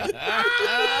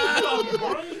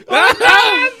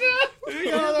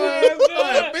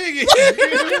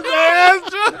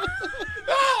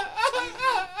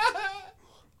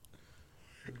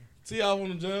 See y'all on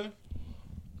the John.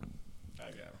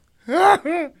 I got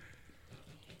him.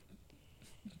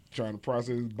 Trying to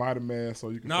process his body mass so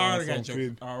you can No, I find already got something you.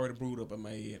 fit. I already brewed up in my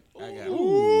head. I got it.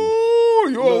 Ooh,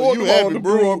 you don't want You them all happy to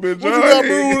brew up brewed. in What you got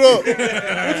brewed up?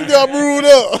 What you got brewed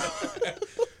up?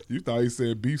 You thought he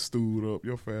said beef stewed up.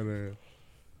 Your fat ass.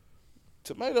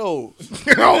 Tomatoes.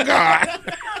 Oh,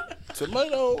 God.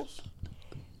 Tomatoes.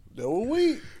 That was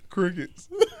weak. Crickets.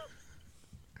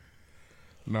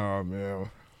 Nah, man.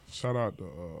 Shout out to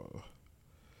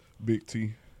Big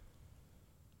T.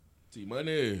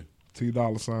 T-Money. $T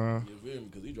sign. You feel me?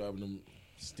 Because he driving them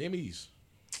stimmies.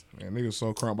 Man, niggas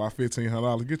so crunk by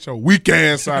 $1,500. Get your weak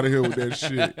ass out of here with that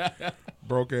shit.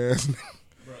 Broke ass.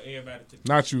 Bro, everybody took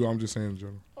Not you. I'm just saying in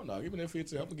general. Oh no, give me that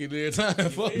 15. I'm gonna get it every time.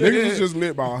 Fuck Niggas was that. just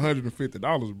lit by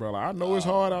 $150, bro. Like, I know it's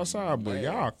hard outside, but man.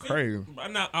 y'all crazy.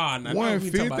 Not,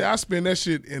 $150. I spend that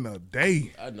shit in a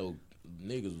day. I know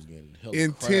niggas was getting hella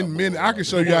In crap 10 minutes. on I can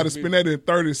show you how to spend that in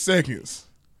 30 seconds.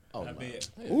 Oh, I nah. bet.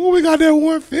 Ooh, we got that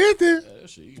 150. Yeah, that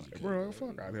shit easy. Bro,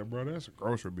 fuck out here, bro. That's a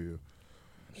grocery bill.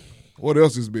 What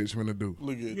else this bitch finna do?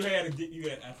 Look at You had I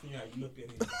seen how you looked at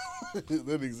him.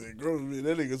 that nigga said grocery bill.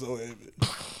 That nigga so happy.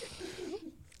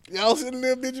 Y'all sending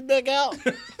that bitch back out?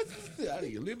 I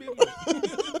need a little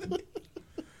bit more.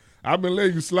 I've been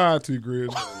letting you slide to you,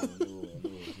 Grizz. I know.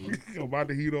 I'm about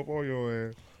to heat up on your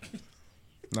ass.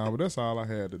 Nah, but that's all I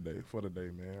had today for the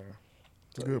day, man.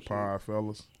 Good pie,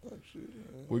 fellas.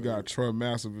 We got Troy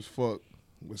Massive as fuck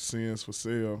with Sins for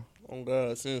Sale. Oh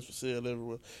God, sins for sale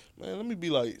everywhere. Man, let me be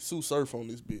like Sue Surf on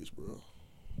this bitch, bro.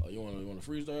 Oh, you want to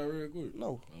freestyle real quick?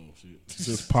 No, Oh shit.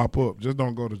 Just pop up. Just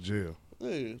don't go to jail.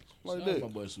 yeah, like Shout out that. my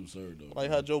boy Sue Surf though. Like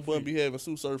how Joe Budden be having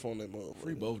Sue Surf on that motherfucker.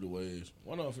 Free both the ways.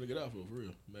 Why not finna get out for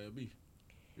real? Mad B.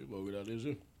 You both get out this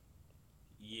year.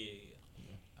 Yeah.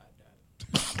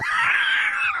 I doubt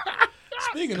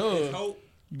Speaking it. of, Hope.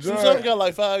 Sue Surf got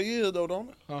like 5 years though, don't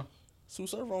it? Huh? Sue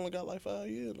Surf only got like 5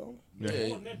 years, don't it? Yeah. yeah,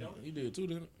 More than that, don't he did too,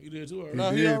 didn't he? He did too already.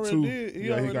 Nah, he did, already too. did. He Yeah,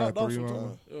 he already got knocked off 3 some on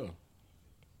time. Yeah.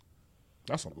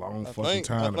 That's a long I fucking think.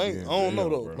 time to be I in don't know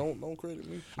jail, though. bro. Don't credit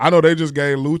me. I know they just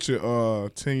gave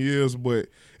Lucha 10 years, but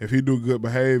if he do good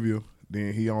behavior,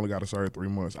 then he only got to serve 3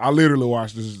 months. I literally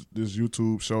watched this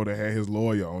YouTube show that had his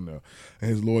lawyer on there, and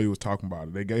his lawyer was talking about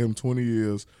it. They gave him 20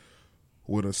 years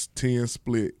with a 10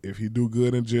 split. If he do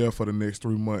good in jail for the next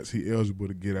 3 months, he eligible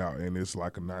to get out, and it's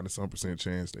like a 90-some%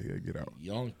 chance that he'll get out.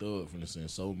 Young Thug finna send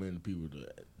so many people to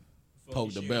Fuck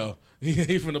poke your the shit. bell. He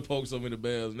finna poke so many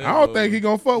bells. I don't think he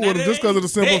gonna fuck with him just because of the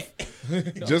simple,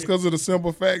 Bet. just because of the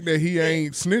simple fact that he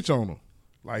ain't snitch on him.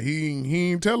 Like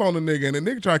he ain't tell on the nigga, and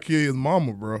the nigga try to kill his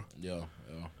mama, bro. Yeah.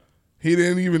 He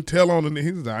didn't even tell on the nigga.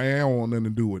 He was like, I don't want nothing to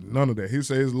do with none of that. He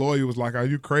said his lawyer was like, are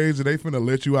you crazy? They finna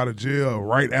let you out of jail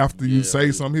right after you Yeah, say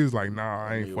yeah. something. He was like, nah,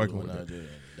 I ain't He fucking would've with went that. out there and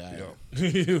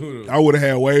died. I would have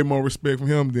had way more respect from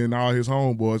him than all his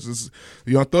homeboys.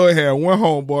 Young Thug had one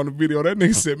homeboy in the video. That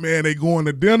nigga said, man, they going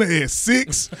to dinner at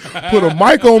 6. Put a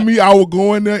mic on me. I will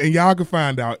go in there and y'all can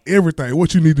find out everything.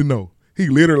 What you need to know. He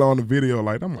literally on the video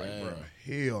like, I'm like, Damn. bro,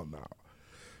 hell no.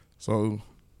 So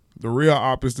the real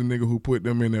op is the nigga who put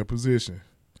them in their position.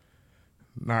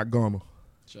 Not gonna.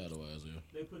 Shadow eyes here.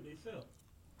 They put themselves.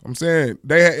 I'm saying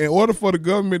in order for the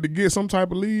government to get some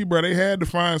type of lead, bro, they had to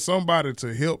find somebody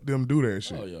to help them do that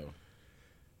shit. Oh yeah.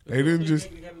 They didn't just.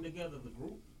 They got them together as a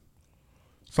group.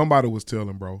 Somebody was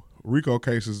telling, bro, RICO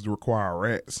cases require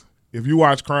rats. If you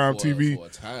watch crime For TV, a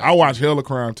time. I watch hella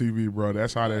crime TV, bro.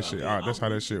 That's how that shit. That's how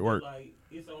that shit work. Like,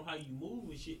 it's on how you move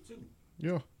and shit too.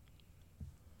 Yeah.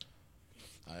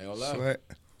 I ain't gonna lie. Slack.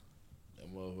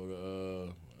 That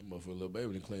motherfucker little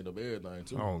baby done cleaned up everything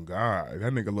too. Oh God,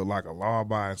 that nigga look like a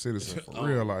law-abiding citizen for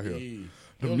real out here. He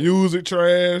The don't- music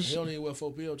trash. He don't even wear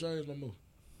 4PL chains no more.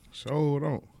 Sure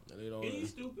don't. And they don't, He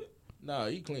stupid. nah,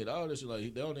 he cleaned all this shit.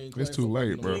 Like they don't even. Claim It's too for late,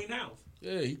 fucking bro. no- Clean house.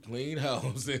 Yeah, he cleaned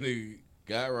house and he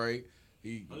got right.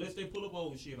 He Unless they pull up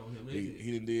old shit on him.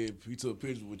 he done did. He took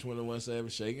pictures with 21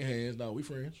 Savage shaking hands. Nah, we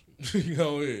friends. You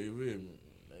know, yeah, you feel me?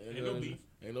 Ain't no beef.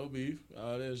 Ain't no beef.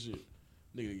 All that shit.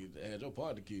 Nigga had your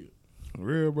partner killed.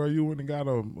 Real, bro. You went and got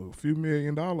a few $1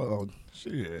 million. Oh,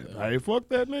 shit. Hey, fuck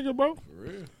that nigga, bro. For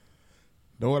real.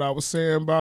 Know what I was saying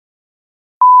about?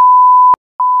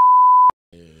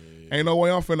 Yeah. Ain't no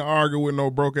way I'm finna argue with no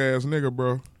broke ass nigga,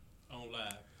 bro. On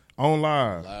live. On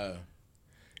live. Live.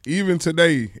 Even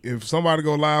today, if somebody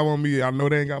go live on me, I know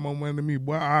they ain't got more money than me.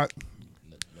 Boy, No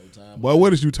time. boy,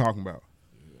 what is you talking about?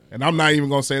 And I'm not even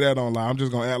gonna say that on live. I'm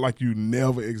just gonna act like you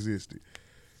never existed.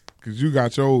 Cause you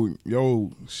got your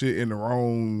shit in the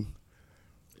wrong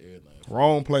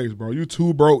place, bro. You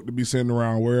too broke to be sitting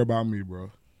around worry about me,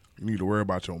 bro. You need to worry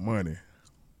about your money.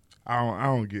 I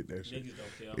don't get that shit.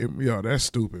 Niggas don't care. Yo, that's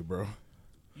stupid, bro.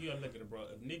 You gotta look at it, bro.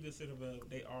 If niggas sit up,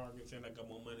 they argue saying I got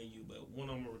more money than you, but one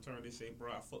of them in return they say,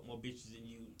 bro, I fuck more bitches than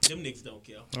you. Them niggas don't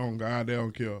care. Oh God, they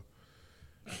don't care.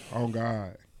 Oh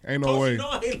God, ain't no Coach, way. you know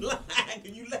I ain't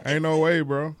lying. You lying. Ain't no way,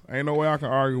 bro. Ain't no way I can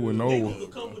argue with no Niggas one. will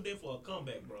come with that for a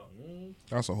comeback, bro.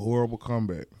 That's a horrible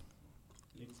comeback.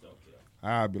 Niggas don't care.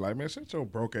 I'd be like, man, shut your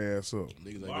broke ass up. Niggas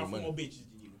ain't Bro, I getting fuck more money. bitches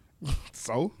than you.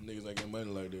 So Niggas ain't getting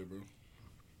money like that, bro.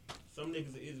 Some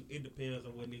niggas, it depends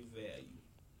on what niggas value.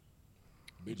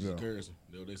 Bitches Yeah. is currency.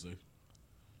 That's what they say.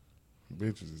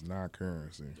 bitches is not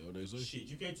currency. That's what they say. Shit,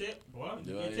 you can't tell, bro.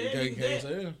 You Yeah, can't you tell can't niggas that.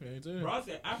 say it. Can't tell. Bro, I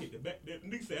said I hit the back.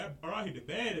 Nigga said, bro, I hit the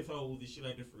baddest hoes and shit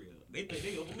like that for real. They think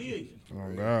they over million.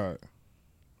 Oh God,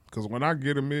 Because when I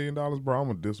get $1 million, bro, I'm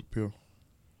going to disappear.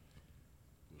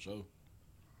 For sure.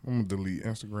 I'm going to delete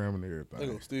Instagram and They everything.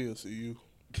 gonna still see you.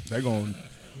 They going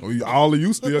to, all of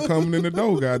you still coming in the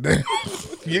door, goddamn.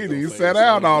 You ain't even sat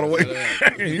out all the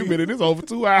way. You been in this over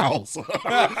 2 hours.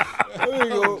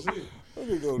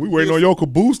 We waiting on your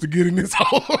caboose to get in this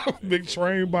whole big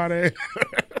train by that.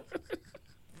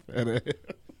 That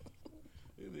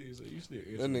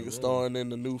That nigga starring in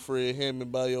the new Fred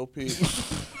Hammond biopic.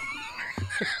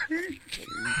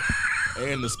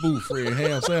 And the spoof Fred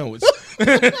ham sandwich. Bro,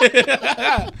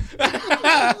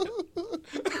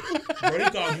 he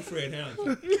called me Fred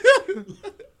Hammond.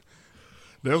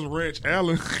 That's Rich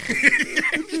Allen.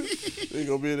 He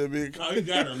gonna be in that big. Oh, he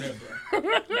got it on that,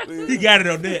 bro. He got it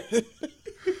on that. You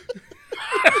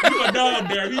my dog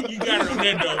there. You got it on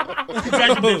that, though. You got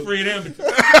your big Fred Hammond.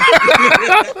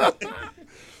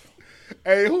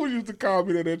 Hey, who used to call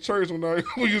me at that church when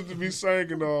who used to be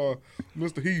singing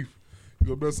Mr. Heath?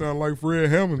 You better sound like Fred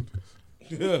Hammond.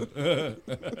 Hell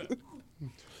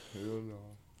no.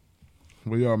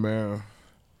 But yeah, man.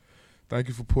 Thank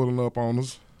you for pulling up on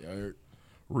us. Yeah, I heard.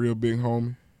 Real big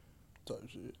homie. Type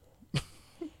shit.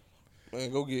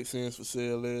 Man, go get Sins for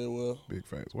Sale there. Well, Big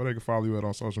facts. Where they can follow you at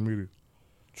on social media?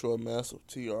 Troy Massive,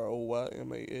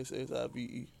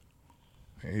 TroyMassive.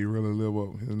 And he really live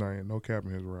up his name. No cap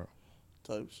in his route.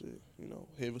 Type shit. You know,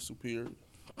 heavy superior.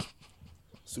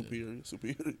 Superior.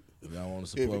 If y'all want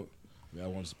to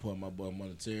support my boy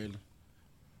monetarily,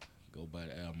 go buy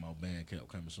the album on Bandcamp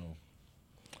coming soon.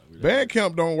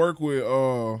 Bandcamp don't work with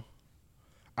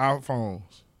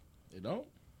iPhones. They don't?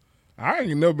 I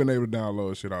ain't never been able to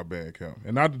download shit out Bandcamp.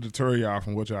 And not to deter y'all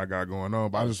from what y'all got going on,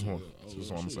 but I just want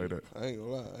to say that. I ain't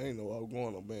gonna lie. I ain't know I was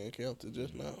going on Bandcamp till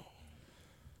just now.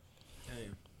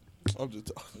 Damn. I'm just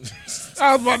talking.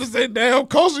 I was about to say, damn,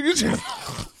 Coastal, you just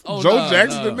Joe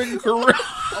Jackson, the nigga career.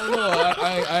 Oh no,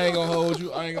 I ain't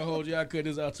gonna hold you. I cut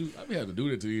this out too. I be having to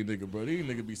do that to these niggas, bro. These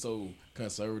niggas be so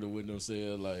conservative with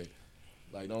themselves, like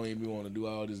don't even want to do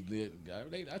all this.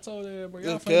 I told them, bro.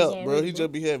 Y'all Cap, bro. He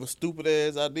just be having stupid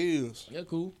ass ideas. Yeah,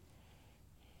 cool.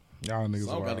 Y'all niggas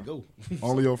Some wild. gotta go.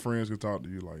 Only your friends can talk to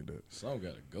you like that. Some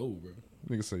gotta go, bro.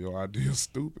 Nigga say your idea's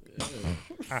stupid. Yeah.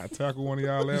 I tackle one of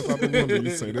y'all ass out the window. You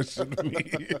say that shit to me.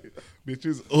 Bitch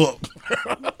is up.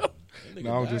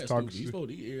 No, I was just talking He's shit. supposed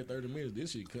to eat every 30 minutes. This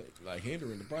shit like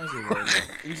hindering the process right now.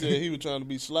 He said he was trying to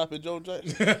be sloppy Joe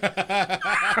Jackson.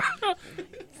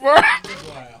 Wow.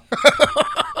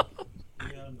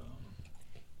 Yeah, no.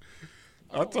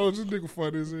 I told you nigga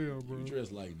funny as hell, bro. You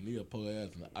dressed like Neapolitan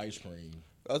and ice cream.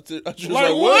 I just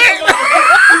Like what?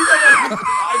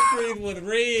 Ice cream with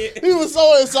red. He was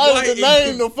so excited White to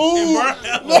name the food.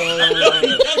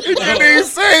 He didn't even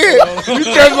say it. You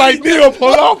just like Neil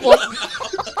Palapa.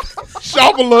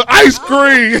 Shop a little ice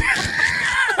cream.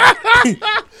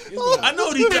 I know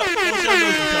what he's talking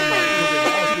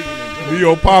about.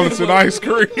 Neapolitan ice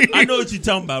cream. I know what you're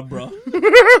talking about, bro. Then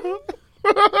you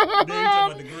talking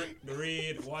about the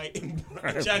red, white, and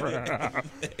brown chocolate.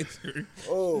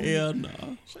 Oh, Hell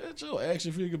no. Shut your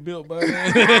action figure built by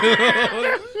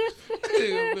that.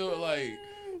 Nigga built like,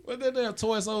 what that damn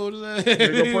toy soldiers at?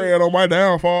 Nigga praying on my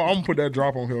downfall. I'm gonna put that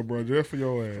drop on here, bro, just for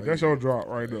your ass. That's your drop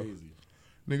right there. Crazy.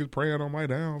 Niggas praying on my Yeah, I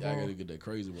downfall. gotta get that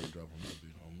crazy work drop on that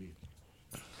bitch on me.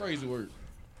 Crazy work.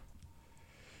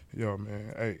 Yo,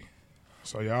 man, hey.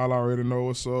 So y'all already know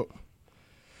what's up.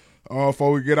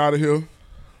 Before we get out of here,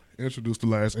 introduce the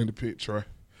last in the pit, Trey.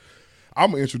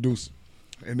 I'm gonna introduce it.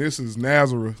 And this is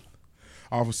Nazareth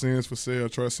off of Sins for Sale.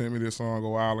 Trey sent me this song a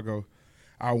while ago.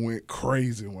 I went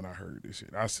crazy when I heard this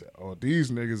shit. I said, oh,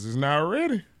 these niggas is not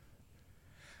ready.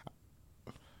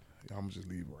 I'm gonna just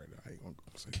leave it right there. I ain't gonna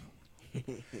say nothing.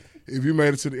 If you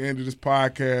made it to the end of this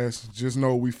podcast, just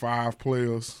know we 5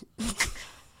 players.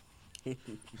 You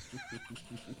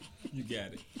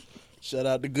got it. shout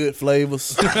out to Good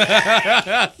Flavors.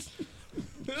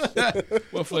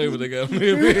 What flavor they got?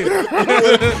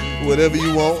 Whatever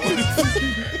you want.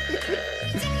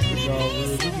 No,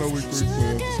 man, just know we 3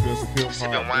 players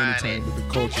discussing hip-hop, entertainment, the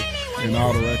culture, and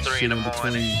all the rest of shit in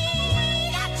between. We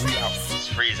out. It's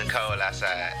freezing cold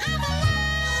outside.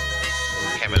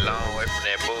 Came a long way from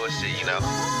that bullshit, you know.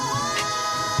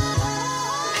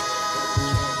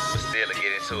 But still to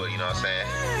get into it, you know what I'm saying?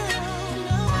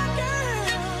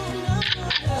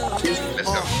 Let's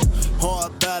go.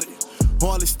 Hard about it,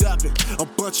 hardly stopping. A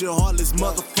bunch of heartless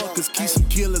motherfuckers, keep some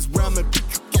killers round me.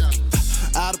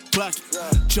 out of pocket.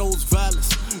 Chose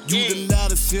violence. You the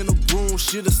loudest in the room,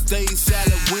 should've stayed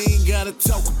silent. We ain't gotta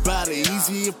talk about it.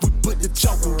 Easy if we put the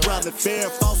chalk around it. Fair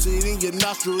faucet in your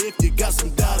nostril if you got some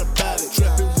doubt about it.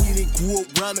 Trapping weed and grew up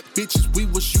round it. Bitches, we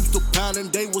was used to pounding.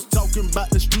 They was talking about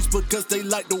the streets because they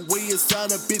like the way it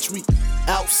sounded. Bitch, we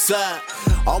outside.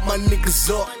 All my niggas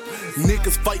up.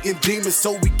 Niggas fighting demons,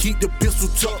 so we keep the pistol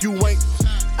tucked. You ain't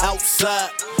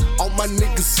outside. All my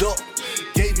niggas up.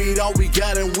 Gave it all we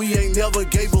got and we ain't never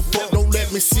gave a fuck. Don't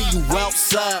let me see you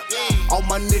outside. All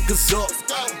my niggas up.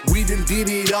 We done did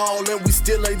it all and we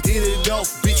still ain't did it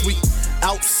off. Bitch, we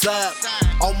outside.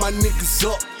 All my niggas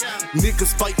up.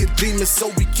 Niggas fighting demons, so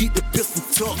we keep the pistol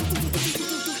tucked.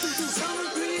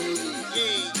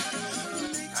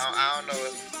 I don't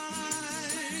know.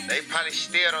 They probably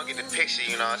still don't get the picture,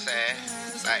 you know what I'm saying?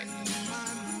 Like,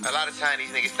 a lot of times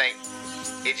these niggas think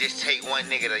it just take one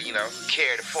nigga to, you know,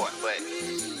 carry the fort, but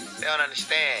they don't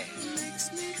understand.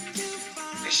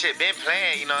 This shit been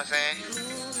playing, you know what I'm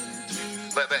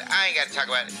saying? But I ain't gotta talk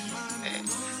about it.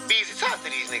 Beezy, talk to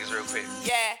these niggas real quick.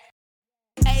 Yeah.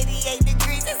 88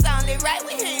 degrees, it's only right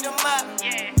we heat them up.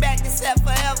 Yeah. Back to set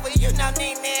forever, you know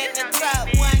Nina in the truck.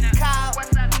 One call,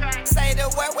 say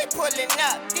the word, we pulling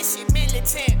up. This shit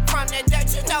militant, from the dirt,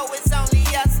 you know it's only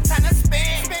us. Time to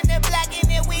spin the block and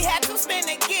then we have to spin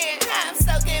again. I'm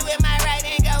so good with my right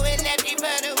and go with lefty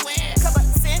for the win. Couple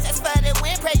sins, that's for the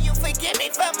win. Pray you forgive me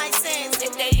for my sins.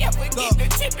 If they ever get the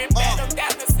chip and bat them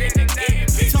down the sin again.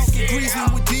 Talking greasy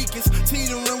with deacons,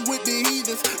 teetering with the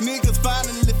heathens. Niggas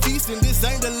finally feasting, this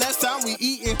ain't the last time we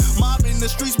eatin'. Mobbing the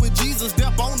streets with Jesus,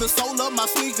 dep on the sole of my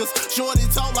sneakers. Shorty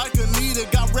talk like Anita,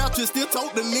 got raptured, still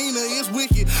told the Nina, it's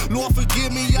wicked. Lord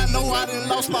forgive me, I know I done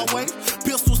lost my way.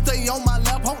 Pistol stay on my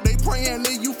lap, hope they prayin'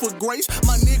 to you for grace.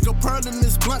 My nigga pearlin'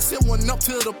 this blunt, sent one up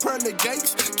to the pearly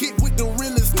gates. Kick with the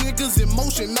realest niggas in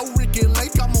motion, no Ricky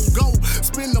Lake, I'm on go.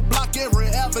 Spin the block every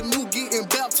avenue, getting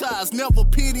baptized. Never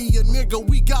pity a nigga,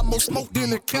 we got more smoke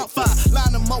than a campfire.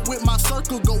 Line them up with my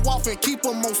circle, go off and keep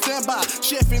them on standby.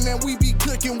 Chefing and we be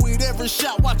cooking with every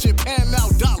shot, watch it pan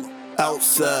out dollar.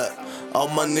 Outside, all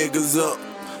my niggas up.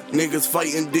 Niggas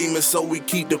fighting demons, so we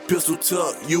keep the pistol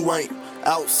tucked. You ain't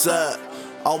outside,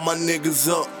 all my niggas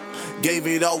up. Gave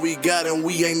it all we got and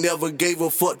we ain't never gave a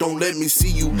fuck. Don't let me see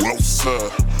you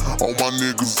outside, all my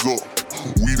niggas up.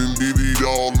 We done did it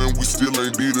all and we still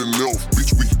ain't did enough.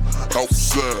 Bitch, we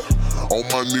outside, all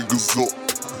my niggas up.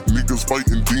 Niggas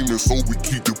fighting demons, so we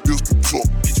keep the pistol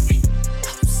tucked. Bitch, we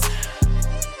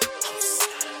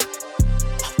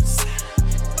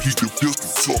keep the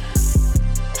pistol tucked.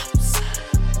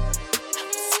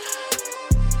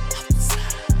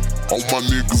 All my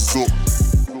niggas up.